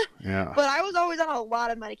 Yeah. but I was always on a lot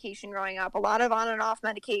of medication growing up, a lot of on and off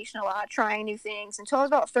medication, a lot of trying new things until I was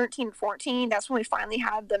about 13, 14. That's when we finally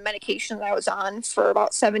had the medication that I was on for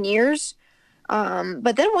about 7 years.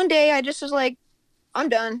 But then one day I just was like, I'm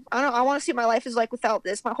done. I want to see what my life is like without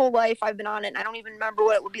this. My whole life I've been on it, and I don't even remember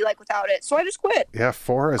what it would be like without it. So I just quit. Yeah,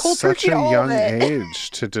 4 is Cold such turkey, a all of young it. age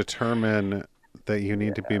to determine that you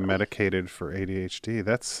need to be medicated for ADHD.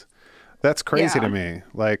 That's crazy Yeah. to me.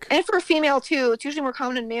 Like, And for a female too, it's usually more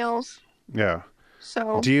common in males. yeah.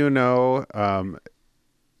 So Do you know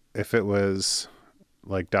if it was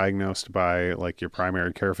like diagnosed by like your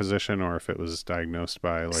primary care physician or if it was diagnosed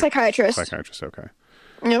by like psychiatrist. psychiatrist? Okay.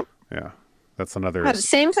 Yep. Yeah. That's another. I had the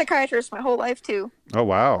same psychiatrist my whole life too. Oh,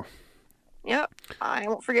 wow. Yep. I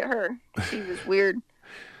won't forget her. She was weird.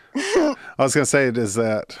 I was going to say, is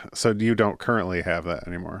that, so you don't currently have that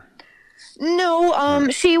anymore? No,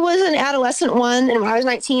 she was an adolescent one, and when I was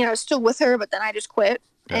 19, I was still with her, but then I just quit.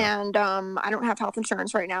 Yeah. And I don't have health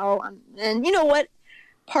insurance right now. And you know what?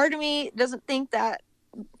 Part of me doesn't think that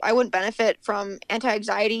I wouldn't benefit from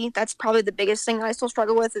anti-anxiety. That's probably the biggest thing that I still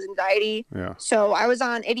struggle with is anxiety. Yeah. So I was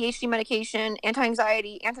on ADHD medication,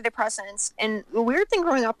 anti-anxiety, antidepressants. And the weird thing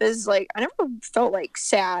growing up is like I never felt like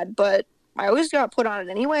sad, but I always got put on it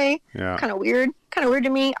anyway. Yeah. Kind of weird to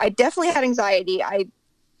me. I definitely had anxiety. I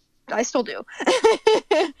still do.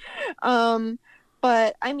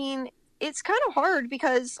 But I mean, it's kind of hard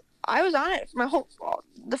because I was on it for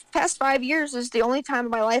the past 5 years is the only time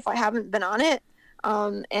in my life I haven't been on it.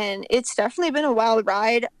 And it's definitely been a wild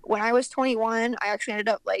ride. When I was 21, I actually ended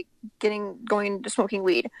up like going into smoking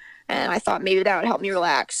weed, and I thought maybe that would help me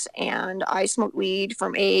relax. And I smoked weed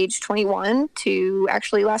from age 21 to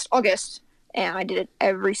actually last August. And I did it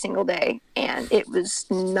every single day, and it was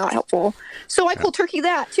not helpful. So I cold turkey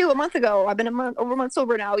that too a month ago. I've been over a month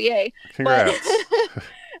sober now. Yay. Congrats.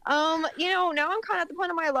 But, now I'm kind of at the point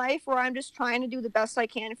of my life where I'm just trying to do the best I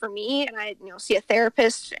can for me. And I, see a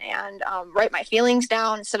therapist and write my feelings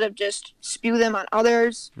down instead of just spew them on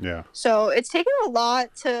others. Yeah. So it's taken a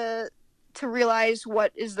lot to realize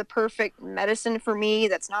what is the perfect medicine for me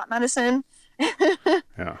that's not medicine.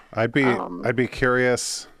 Yeah. I'd be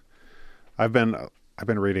curious. I've been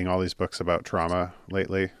reading all these books about trauma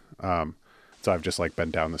lately. So I've just like been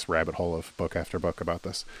down this rabbit hole of book after book about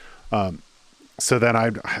this. So then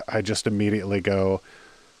I just immediately go,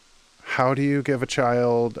 how do you give a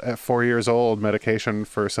child at 4 years old medication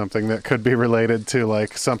for something that could be related to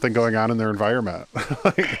like something going on in their environment?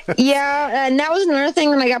 Yeah. And that was another thing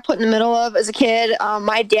that I got put in the middle of as a kid.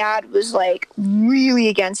 My dad was like really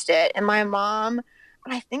against it. And my mom,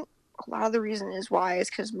 and I think a lot of the reason is why is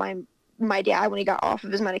because my dad, when he got off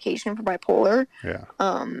of his medication for bipolar, Yeah.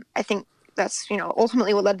 I think that's,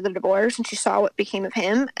 ultimately what led to the divorce, and she saw what became of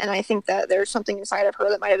him. And I think that there's something inside of her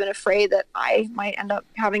that might have been afraid that I might end up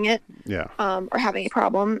having it, Yeah. or having a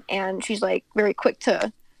problem. And she's like very quick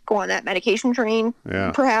to go on that medication train,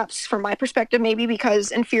 Yeah. perhaps from my perspective, maybe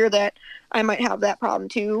because in fear that I might have that problem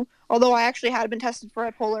too. Although I actually had been tested for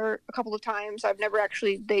bipolar a couple of times. I've never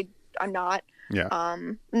actually, I'm not. Yeah.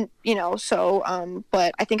 But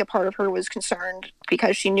I think a part of her was concerned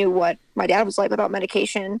because she knew what my dad was like without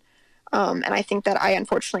medication. And I think that I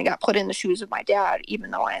unfortunately got put in the shoes of my dad,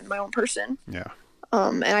 even though I am my own person. Yeah.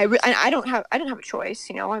 And I didn't have a choice.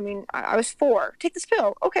 I was 4. Take this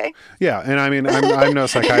pill. Okay. Yeah. And I mean, I'm no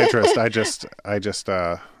psychiatrist. I just,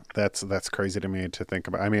 that's crazy to me to think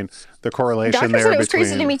about. I mean, the correlation Doctors there said it was between...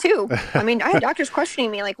 crazy to me too. I mean, I had doctors questioning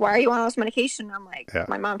me, like, why are you on all this medication? I'm like, Yeah.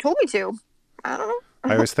 My mom told me to. I don't know.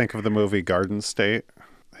 I always think of the movie Garden State.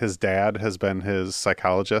 His dad has been his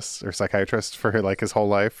psychologist or psychiatrist for like his whole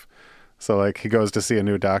life. So like he goes to see a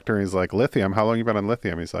new doctor and he's like, lithium, how long you been on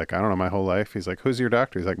lithium? He's like, I don't know, my whole life. He's like, who's your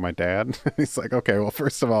doctor? He's like, my dad. He's like, okay, well,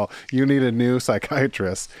 first of all, you need a new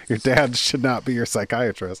psychiatrist. Your dad should not be your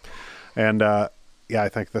psychiatrist. And I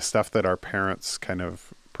think the stuff that our parents kind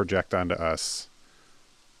of project onto us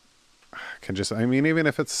can just, even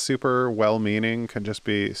if it's super well-meaning, can just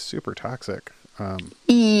be super toxic.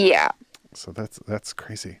 Yeah. So that's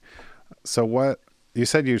crazy. So what, you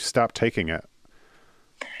said you stopped taking it.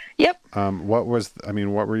 Yep. What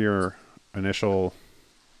were your initial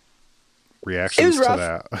reactions to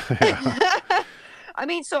that? Yeah. I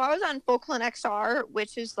mean, so I was on Focalin XR,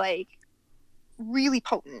 which is like really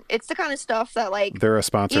potent. It's the kind of stuff that like they're a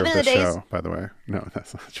sponsor of even the the days- show, by the way. No,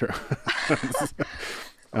 that's not true.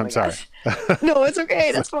 Oh I'm my sorry. gosh. No, it's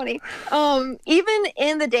okay. That's funny. Even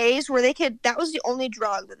in the days where that was the only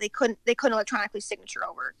drug that they couldn't electronically signature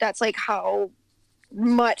over. That's like how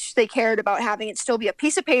much they cared about having it still be a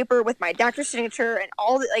piece of paper with my doctor's signature and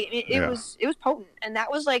all the, like it was potent. And that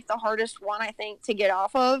was like the hardest one, I think, to get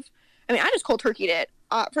off of. I mean, I just cold turkeyed it.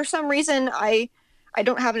 For some reason, I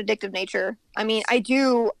don't have an addictive nature. I mean, I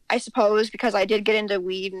do, I suppose, because I did get into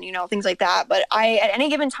weed and, things like that. But at any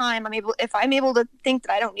given time, if I'm able to think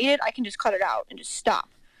that I don't need it, I can just cut it out and just stop.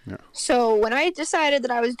 Yeah. So when I decided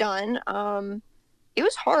that I was done, it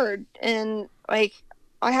was hard. And like,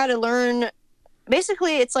 I had to learn,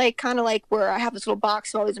 basically it's like kind of like where I have this little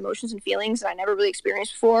box of all these emotions and feelings that I never really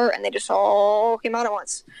experienced before. And they just all came out at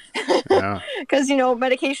once. Yeah. Because,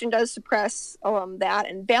 medication does suppress that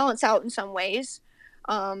and balance out in some ways.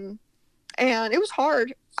 And it was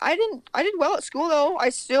hard. I did well at school though. I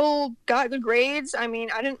still got good grades. I mean,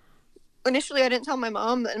 I didn't tell my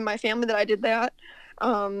mom and my family that I did that.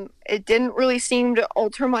 It didn't really seem to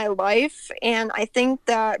alter my life. And I think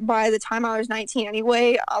that by the time I was 19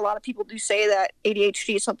 anyway, a lot of people do say that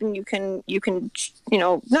ADHD is something you can,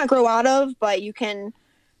 not grow out of, but you can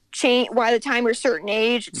change by the time you're a certain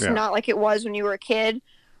age. It's not like it was when you were a kid.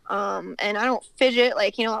 And I don't fidget,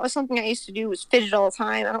 that was something I used to do, was fidget all the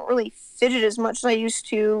time. I don't really fidget as much as I used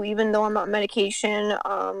to, even though I'm on medication.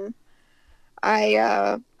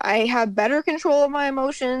 I have better control of my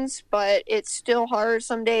emotions, but it's still hard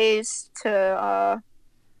some days to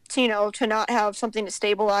not have something to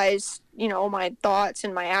stabilize, my thoughts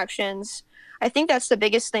and my actions. I think that's the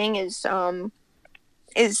biggest thing is I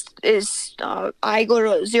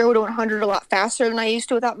go to 0 to 100 a lot faster than I used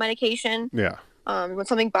to without medication. Yeah. When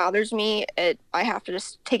something bothers me, I have to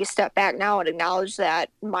just take a step back now and acknowledge that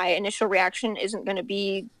my initial reaction isn't going to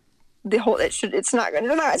be it's not real.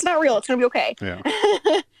 It's going to be okay. Yeah.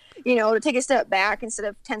 To take a step back instead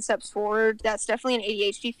of 10 steps forward. That's definitely an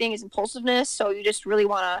ADHD thing, is impulsiveness. So you just really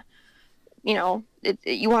want to, you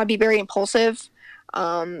want to be very impulsive.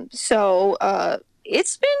 It's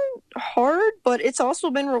been hard, but it's also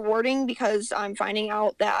been rewarding because I'm finding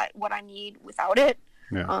out that what I need without it.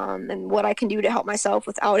 Yeah. And what I can do to help myself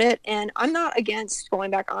without it. And I'm not against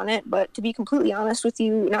going back on it, but to be completely honest with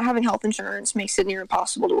you, not having health insurance makes it near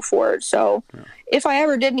impossible to afford. So if I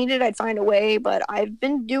ever did need it, I'd find a way, but I've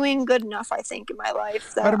been doing good enough, I think, in my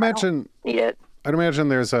life that I don't need it. I'd imagine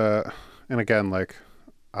there's and again, like,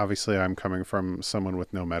 obviously I'm coming from someone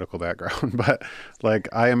with no medical background, but like,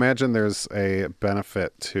 I imagine there's a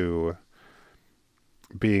benefit to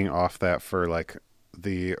being off that for like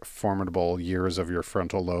the formidable years of your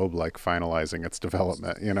frontal lobe, like finalizing its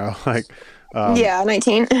development,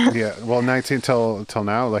 19. Yeah, well, 19 till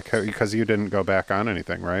now, like, because you didn't go back on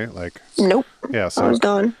anything, right? Like, nope. Yeah, so I was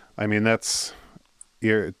done. I mean,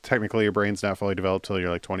 technically your brain's not fully developed till you're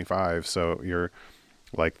like 25, so you're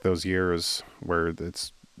like those years where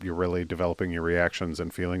you're really developing your reactions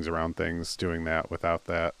and feelings around things, doing that without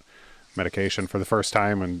that medication for the first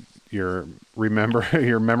time in your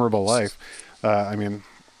memorable life. I mean,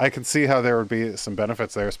 I can see how there would be some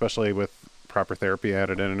benefits there, especially with proper therapy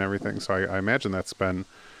added in and everything. So I imagine that's been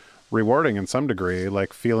rewarding in some degree,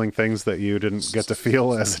 like feeling things that you didn't get to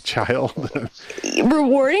feel as a child.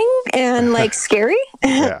 Rewarding and like scary.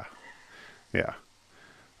 Yeah.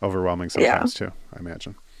 Overwhelming sometimes too, I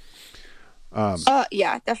imagine.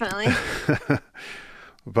 Yeah, definitely.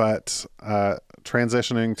 But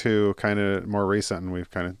transitioning to kind of more recent, and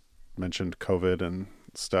we've kind of mentioned COVID and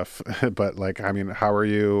stuff, but like, I mean, how are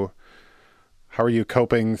you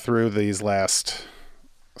coping through these last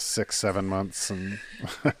 6-7 months? And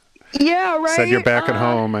yeah, right. Said you're back at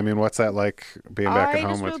home. I mean, what's that like, being back at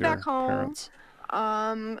home with your parents?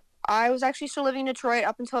 I was actually still living in Detroit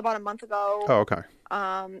up until about a month ago. Oh, okay.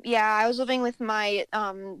 Yeah, I was living with my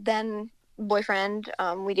then boyfriend.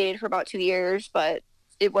 We dated for about 2 years, but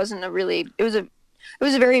it wasn't it was a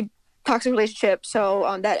very toxic relationship.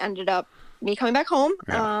 So that ended up me coming back home.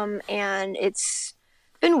 Yeah. And it's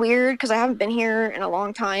been weird because I haven't been here in a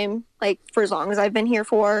long time, like for as long as I've been here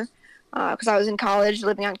for, because I was in college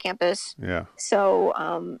living on campus. Yeah. So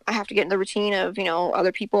I have to get in the routine of,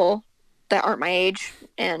 other people that aren't my age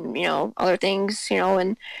and, other things,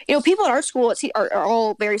 and, people at our school are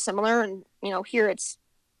all very similar. And, here it's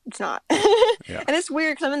not. Yeah. And it's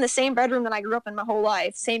weird because I'm in the same bedroom that I grew up in my whole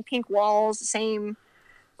life. Same pink walls, same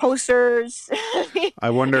posters. I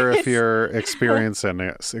wonder if you're experiencing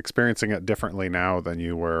it differently now than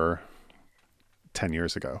you were 10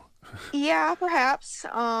 years ago. Yeah, perhaps.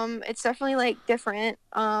 It's definitely like different.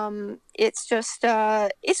 It's just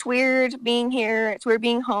it's weird being here. It's weird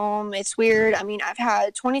being home. It's weird. I mean, I've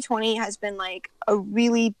had 2020 has been like a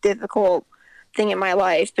really difficult thing in my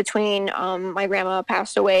life between my grandma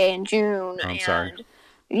passed away in June. I'm sorry.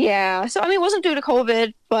 Yeah, so I mean, it wasn't due to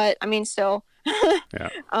COVID, but I mean, still. Yeah.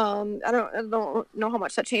 I don't know how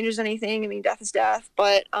much that changes anything. I mean, death is death,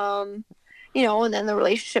 but you know, and then the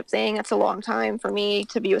relationship thing, that's a long time for me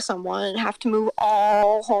to be with someone and have to move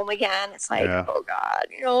all home again. It's like, oh God,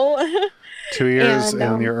 you know. 2 years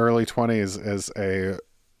in your early 20s is a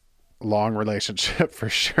long relationship for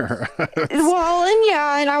sure. Well,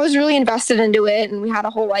 and I was really invested into it, and we had a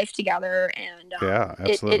whole life together, and yeah,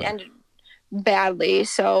 absolutely. It ended badly.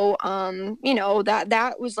 So you know,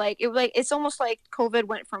 that was like, it's almost like COVID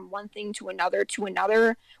went from one thing to another,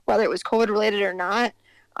 whether it was COVID related or not.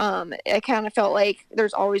 I kind of felt like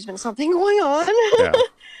there's always been something going on. Yeah.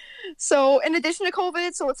 So in addition to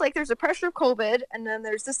COVID, so it's like there's a pressure of COVID, and then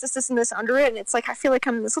there's this and this under it, and it's like I feel like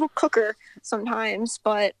I'm this little cooker sometimes.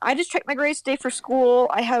 But I just checked my grades today for school.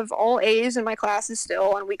 I have all A's in my classes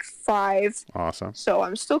still on week 5. Awesome. So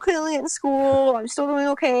I'm still killing it in school. I'm still doing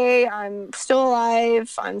okay. I'm still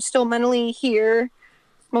alive. I'm still mentally here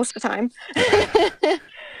most of the time.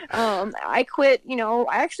 I quit, you know,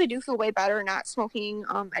 I actually do feel way better not smoking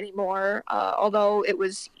anymore, although it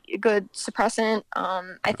was a good suppressant.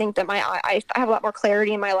 I think that I have a lot more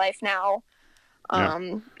clarity in my life now. You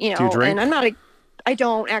know, do you drink? And I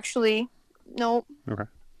don't actually. No. Okay.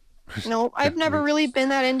 No, I've never really been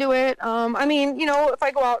that into it. I mean, you know, if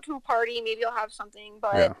I go out to a party, maybe I'll have something,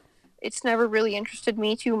 but it's never really interested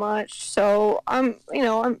me too much. So I'm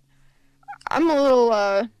a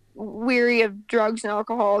little, weary of drugs and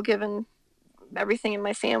alcohol, given everything in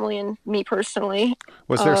my family and me personally.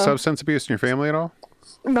 Was there substance abuse in your family at all?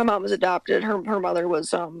 My mom was adopted. Her mother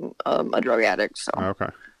was a drug addict. So okay,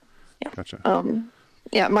 yeah. Gotcha.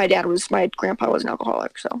 Yeah, my grandpa was an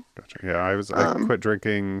alcoholic. So gotcha. Yeah, I quit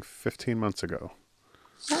drinking 15 months ago.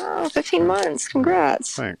 Oh, 15 months!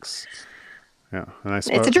 Congrats. Thanks. Yeah, and it's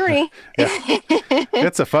a journey. Yeah,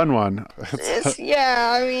 it's a fun one.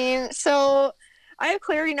 Yeah, I mean, so I have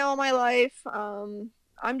clarity now in my life.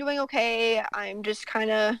 I'm doing okay. I'm just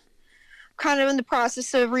kind of in the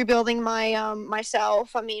process of rebuilding my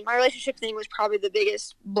myself. I mean, my relationship thing was probably the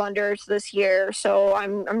biggest blunder this year. So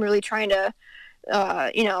I'm really trying to,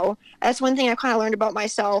 you know, that's one thing I kind of learned about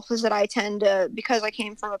myself, is that I tend to, because I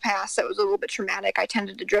came from a past that was a little bit traumatic, I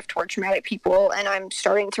tended to drift toward traumatic people. And I'm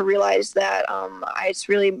starting to realize that I just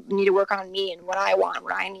really need to work on me and what I want,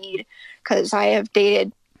 what I need, because I have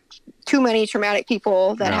dated too many traumatic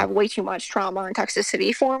people that have way too much trauma and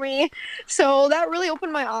toxicity for me. So that really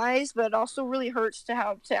opened my eyes, but it also really hurts to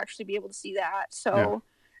have to actually be able to see that. So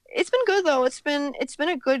it's been good though. It's been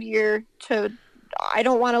a good year. I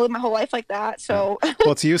don't want to live my whole life like that. So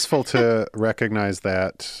well, it's useful to recognize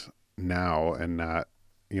that now and not,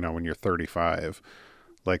 you know, when you're 35.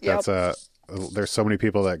 Like there's so many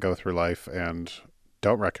people that go through life and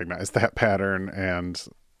don't recognize that pattern, and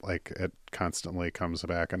like it constantly comes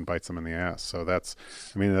back and bites them in the ass. So that's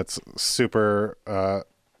super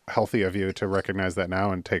healthy of you to recognize that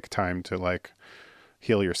now and take time to like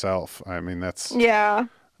heal yourself. I mean, it's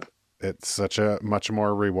such a much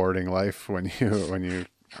more rewarding life when you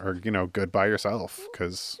are, you know, good by yourself,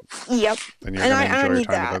 because then you're going to enjoy your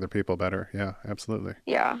time with other people better. Yeah, absolutely.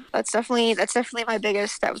 Yeah, that's definitely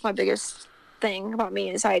that was my biggest thing about me,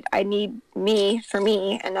 is I need me for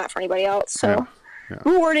me and not for anybody else. So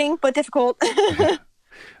rewarding, but difficult.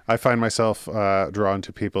 I find myself drawn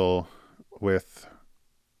to people with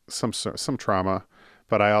some trauma,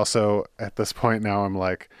 but I also, at this point now, I'm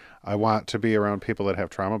like, I want to be around people that have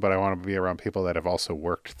trauma, but I want to be around people that have also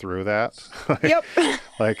worked through that.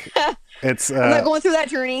 Like it's I'm not going through that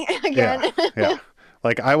journey again. Yeah.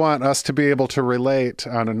 Like, I want us to be able to relate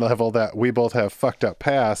on a level that we both have fucked up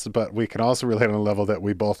past, but we can also relate on a level that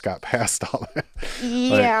we both got past all that.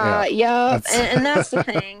 And that's the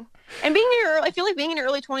thing. And I feel like being in your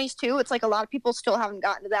early 20s too, it's like a lot of people still haven't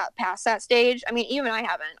gotten to that, past that stage. I mean, even I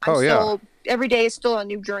haven't. Every day is still a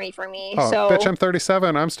new journey for me. Bitch, I'm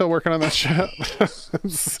 37. I'm still working on that shit.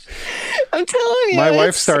 I'm telling you. My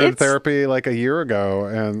wife started therapy like a year ago.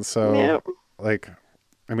 And so like,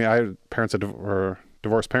 I mean, I had parents that were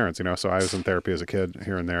divorced parents, you know, so I was in therapy as a kid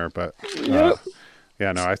here and there, but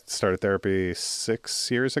I started therapy 6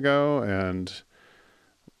 years ago, and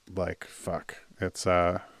like, fuck, it's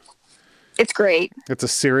great. It's a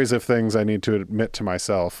series of things I need to admit to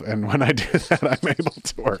myself, and when I do that, I'm able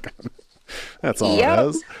to work on it. That's all it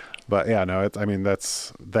is. But yeah, no, I mean,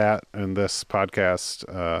 that's that, and this podcast,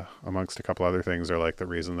 amongst a couple other things, are like the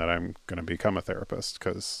reason that I'm going to become a therapist,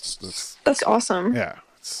 because That's awesome. yeah,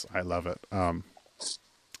 I love it.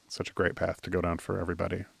 Such a great path to go down for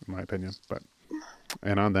everybody, in my opinion. But,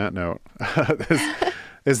 and on that note,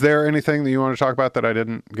 is there anything that you want to talk about that I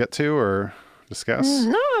didn't get to or discuss?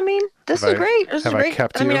 No, I mean, this is great. This is great.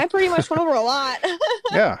 I mean, I pretty much went over a lot.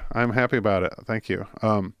 Yeah, I'm happy about it. Thank you.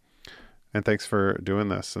 And thanks for doing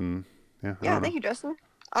this. And yeah, thank you, Justin.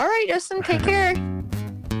 All right, Justin, take care.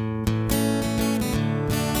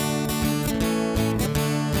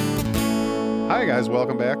 Hi guys,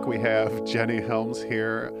 welcome back. We have Jenny Helms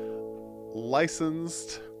here,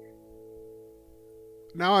 licensed.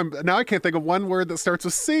 Now I can't think of one word that starts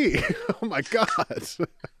with C. Oh my god.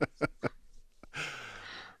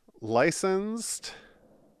 Licensed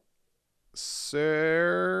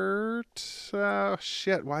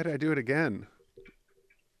shit, why did I do it again?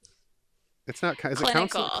 It's not, is it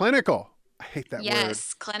counselor? Clinical. I hate that word.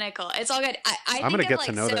 Yes, clinical. It's all good. I'm going to get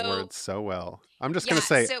to know that word so well. I'm just going to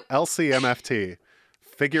say LCMFT.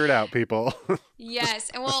 Figure it out, people. Yes.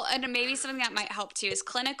 And maybe something that might help too is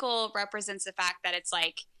clinical represents the fact that it's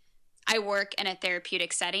like I work in a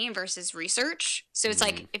therapeutic setting versus research. So it's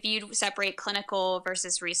like if you separate clinical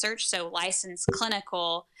versus research, so licensed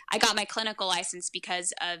clinical, I got my clinical license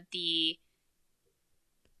because of the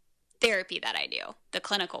therapy that I do, the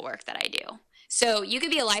clinical work that I do. So you could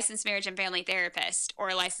be a licensed marriage and family therapist or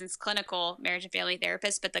a licensed clinical marriage and family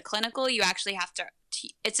therapist, but the clinical, you actually have to,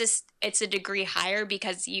 it's a degree higher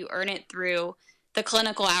because you earn it through the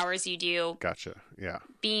clinical hours you do. Gotcha. Yeah.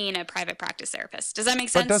 Being a private practice therapist. Does that make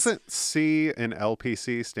sense? But doesn't C in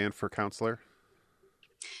LPC stand for counselor?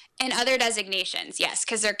 And other designations, yes,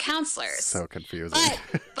 because they're counselors. So confusing.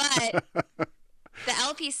 But the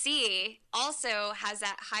LPC also has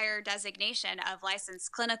that higher designation of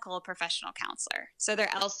licensed clinical professional counselor. So they're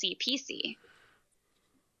LCPC.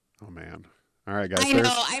 Oh, man. All right, guys. I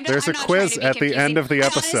know. There's a quiz at the end of the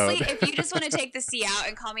episode. Honestly, if you just want to take the C out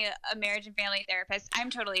and call me a marriage and family therapist,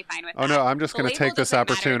 I'm totally fine with that. Oh, no, I'm just going to take this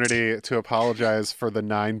opportunity to apologize for the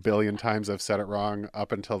 9 billion times I've said it wrong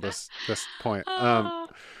up until this point.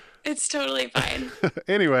 It's totally fine.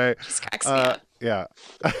 Anyway. Just cracks me up. Yeah.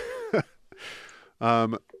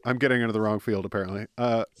 I'm getting into the wrong field, apparently.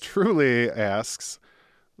 Truly asks,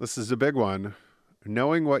 this is a big one.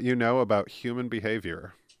 Knowing what you know about human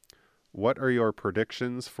behavior, what are your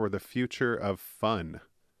predictions for the future of fun?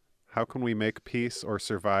 How can we make peace or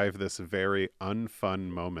survive this very unfun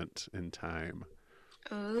moment in time?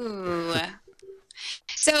 Ooh.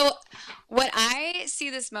 So what I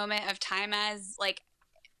see this moment of time as, like,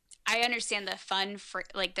 I understand the fun,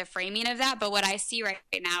 the framing of that, but what I see right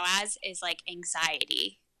now as is like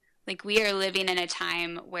anxiety. Like we are living in a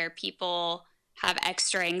time where people have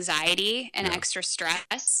extra anxiety and extra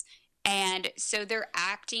stress. And so they're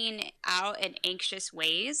acting out in anxious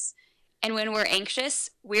ways. And when we're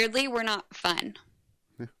anxious, weirdly, we're not fun.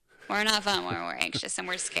 We're not fun when we're anxious and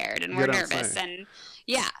we're scared and we're nervous. And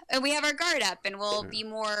and we have our guard up and we'll be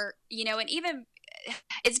more, and even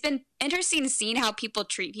it's been interesting seeing how people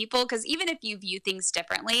treat people, because even if you view things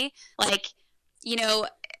differently, like,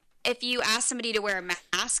 if you ask somebody to wear a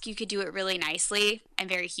mask, you could do it really nicely and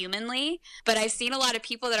very humanly. But I've seen a lot of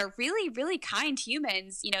people that are really, really kind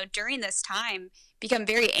humans, during this time become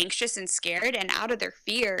very anxious and scared, and out of their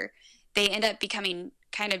fear, they end up becoming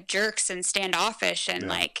kind of jerks and standoffish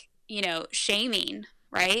and shaming.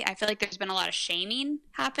 Right? I feel like there's been a lot of shaming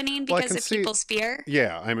happening because of people's fear.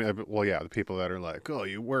 Yeah. I mean, the people that are like, oh,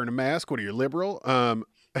 you wearing a mask? What are you, liberal?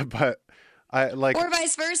 But I like... Or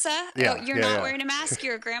vice versa. Yeah, you're not wearing a mask,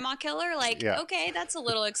 you're a grandma killer? Like, okay, that's a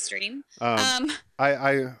little extreme.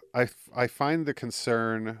 I find the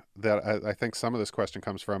concern that I think some of this question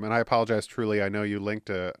comes from, and I apologize truly, I know you linked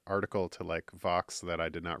an article to like Vox that I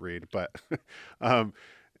did not read, but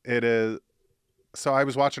it is... So I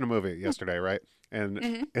was watching a movie yesterday, right?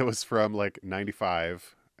 And it was from like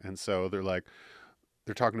 95. And so they're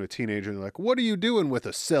talking to a teenager and they're like, what are you doing with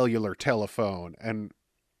a cellular telephone? And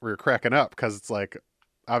we were cracking up because it's like,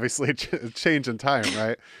 obviously a change in time,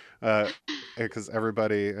 right? Because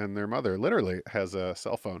everybody and their mother literally has a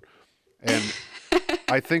cell phone. And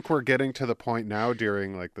I think we're getting to the point now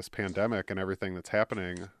during like this pandemic and everything that's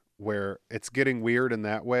happening where it's getting weird in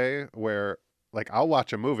that way, where like I'll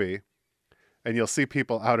watch a movie and you'll see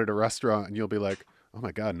people out at a restaurant and you'll be like, oh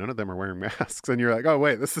my God, none of them are wearing masks. And you're like, oh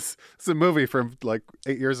wait, this is a movie from like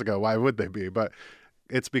 8 years ago. Why would they be? But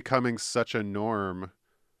it's becoming such a norm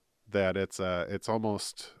that it's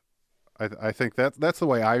almost, I think that's the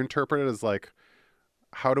way I interpret it, is like,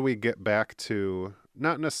 how do we get back to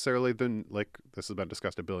not necessarily the, like, this has been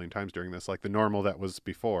discussed a billion times during this, like the normal that was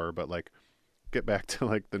before, but like get back to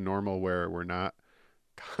like the normal where we're not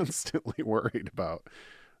constantly worried about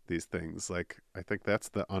these things. Like, I think that's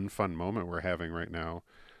the unfun moment we're having right now.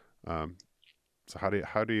 So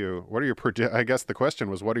what are your I guess the question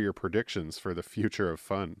was, what are your predictions for the future of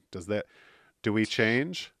fun? Do we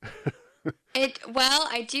change? Well,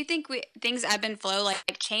 I do think things ebb and flow.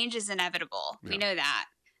 Like change is inevitable. Yeah. We know that.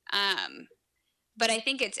 But I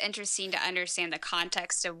think it's interesting to understand the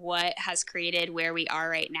context of what has created where we are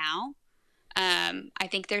right now. I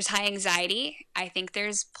think there's high anxiety. I think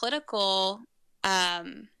there's political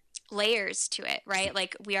layers to it, right?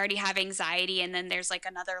 Like we already have anxiety, and then there's like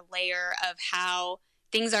another layer of how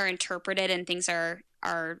things are interpreted and things are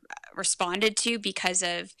responded to because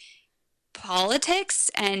of politics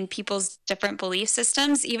and people's different belief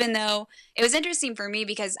systems. Even though it was interesting for me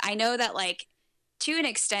because I know that like to an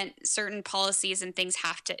extent certain policies and things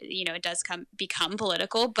have to, it does become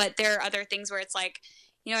political, but there are other things where it's like,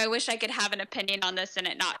 I wish I could have an opinion on this and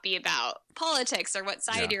it not be about politics or what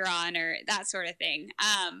side you're on or that sort of thing.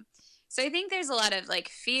 So I think there's a lot of like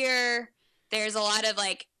fear. There's a lot of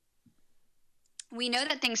like, we know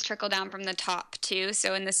that things trickle down from the top too.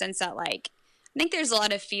 So in the sense that like, I think there's a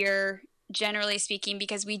lot of fear, generally speaking,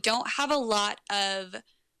 because we don't have a lot of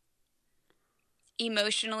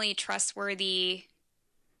emotionally trustworthy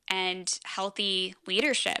and healthy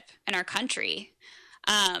leadership in our country,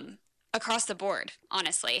 across the board,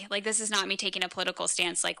 honestly. Like, this is not me taking a political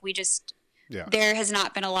stance. Like, there has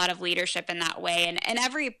not been a lot of leadership in that way. And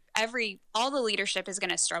all the leadership is going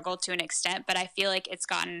to struggle to an extent, but I feel like it's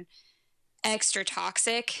gotten extra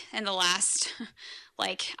toxic in the last,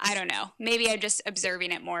 like, I don't know, maybe I'm just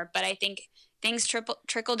observing it more, but I think things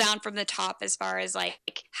trickle down from the top as far as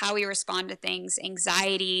like how we respond to things,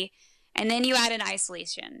 anxiety, and then you add in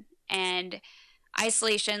isolation,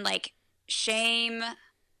 like shame,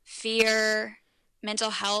 fear, mental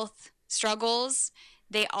health struggles,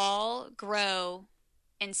 they all grow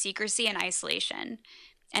in secrecy and isolation.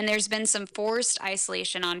 And there's been some forced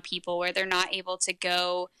isolation on people where they're not able to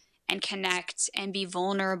go and connect and be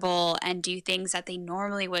vulnerable and do things that they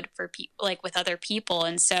normally would for like with other people.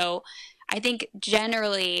 And so I think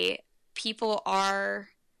generally people are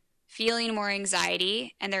feeling more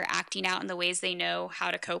anxiety and they're acting out in the ways they know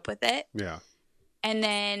how to cope with it. Yeah. And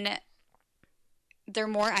then they're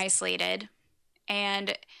more isolated.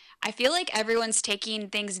 And I feel like everyone's taking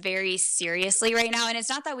things very seriously right now. And it's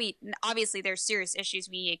not that obviously there's serious issues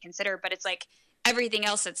we need to consider, but it's like everything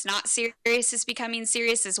else that's not serious is becoming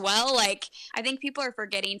serious as well. Like, I think people are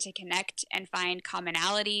forgetting to connect and find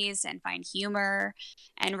commonalities and find humor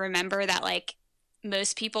and remember that like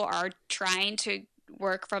most people are trying to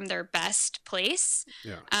work from their best place.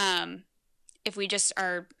 Yeah. If we just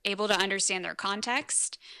are able to understand their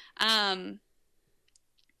context.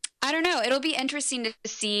 I don't know. It'll be interesting to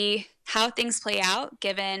see how things play out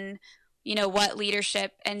given, what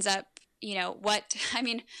leadership ends up,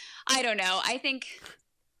 I don't know. I think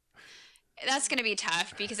that's going to be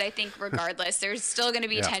tough because I think regardless, there's still going to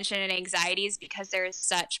be tension and anxieties because there is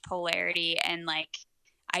such polarity and like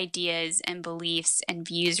ideas and beliefs and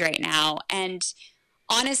views right now. And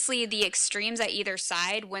honestly, the extremes at either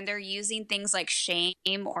side, when they're using things like shame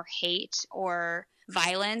or hate or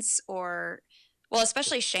violence or, well,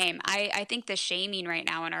 especially shame, I think the shaming right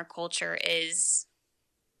now in our culture is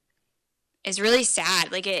really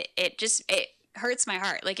sad. Like it hurts my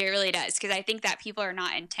heart. Like it really does. Cause I think that people are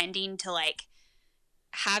not intending to like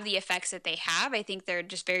have the effects that they have. I think they're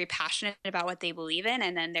just very passionate about what they believe in.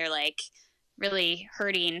 And then they're like really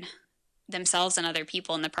hurting themselves and other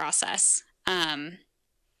people in the process.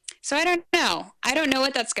 So I don't know. I don't know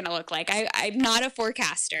what that's going to look like. I'm not a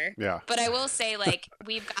forecaster, but I will say like,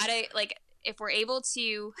 we've got to like, if we're able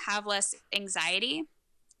to have less anxiety,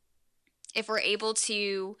 if we're able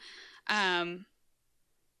to, find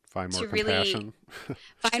more compassion,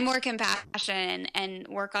 find more compassion and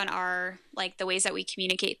work on our, like the ways that we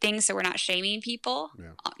communicate things. So we're not shaming people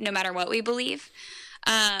no matter what we believe.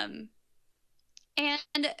 And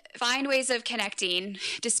find ways of connecting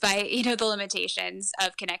despite, the limitations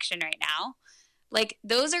of connection right now. Like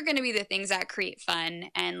those are going to be the things that create fun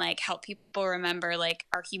and like help people remember like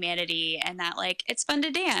our humanity and that like it's fun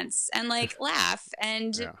to dance and like laugh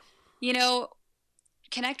and,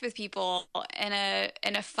 connect with people in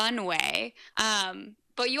a fun way.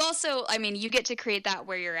 But you also, you get to create that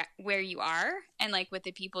where you are and like with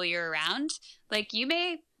the people you're around. Like you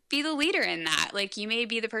may be the leader in that. Like you may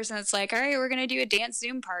be the person that's like, all right, we're going to do a dance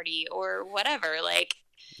Zoom party or whatever, like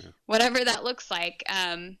whatever that looks like,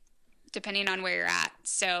 depending on where you're at.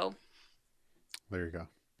 So there you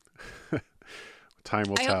go. Time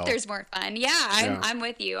will I tell. hope there's more fun. Yeah, I'm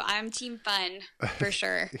with you. I'm team fun for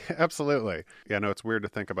sure. Yeah, absolutely. Yeah, no, it's weird to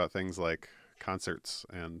think about things like concerts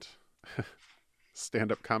and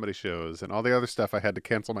stand-up comedy shows and all the other stuff I had to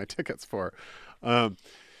cancel my tickets for. But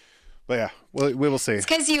yeah, well, we will see. It's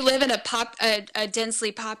because you live in a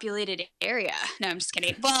densely populated area. No, I'm just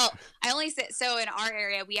kidding. Well, I only say so. In our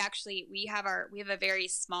area, we have a very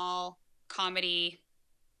small comedy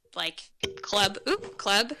like club,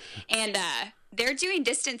 and they're doing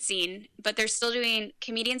distancing, but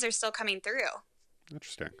comedians are still coming through.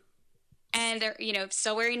 Interesting. And they're,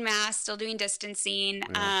 still wearing masks, still doing distancing.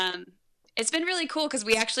 Yeah. It's been really cool because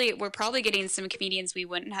we're probably getting some comedians we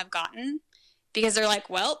wouldn't have gotten because they're like,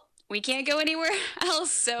 well, we can't go anywhere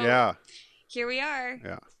else. So here we are.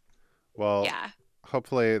 Yeah. Well,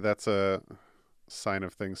 hopefully that's a sign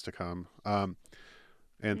of things to come. And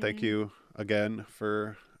thank you again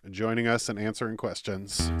for joining us and answering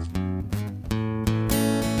questions.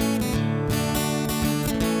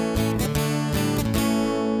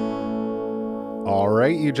 All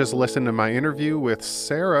right, you just listened to my interview with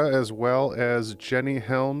Sarah as well as Jenny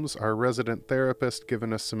Helms, our resident therapist,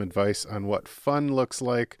 giving us some advice on what fun looks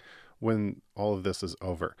like when all of this is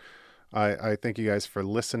over. I thank you guys for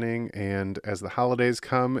listening, and as the holidays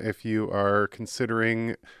come, if you are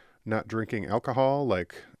considering not drinking alcohol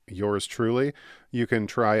like yours truly, you can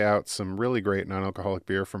try out some really great non-alcoholic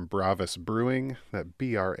beer from Bravus Brewing, that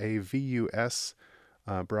BRAVUS,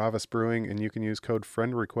 Bravus Brewing, and you can use code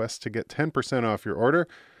FriendRequest to get 10% off your order.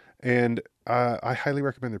 And I highly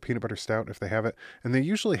recommend their peanut butter stout if they have it. And they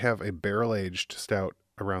usually have a barrel-aged stout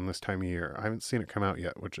around this time of year. I haven't seen it come out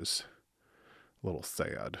yet, which is a little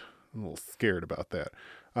sad. I'm a little scared about that.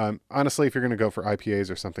 Honestly, if you're going to go for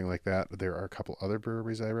IPAs or something like that, there are a couple other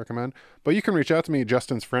breweries I recommend. But you can reach out to me,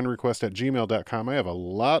 justinsfriendrequest@gmail.com. I have a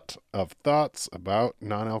lot of thoughts about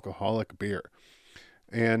non-alcoholic beer.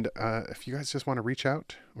 And if you guys just want to reach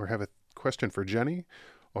out or have a question for Jenny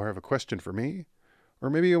or have a question for me, or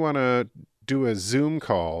maybe you want to do a Zoom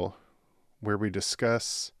call where we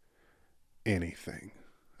discuss anything.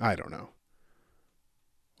 I don't know.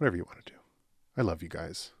 Whatever you want to do. I love you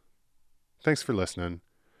guys. Thanks for listening.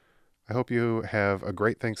 I hope you have a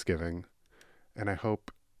great Thanksgiving. And I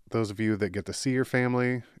hope those of you that get to see your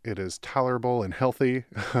family, it is tolerable and healthy.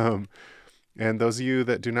 And those of you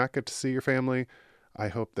that do not get to see your family, I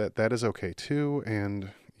hope that that is okay too.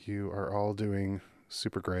 And you are all doing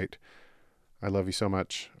super great. I love you so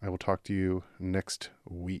much. I will talk to you next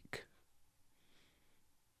week.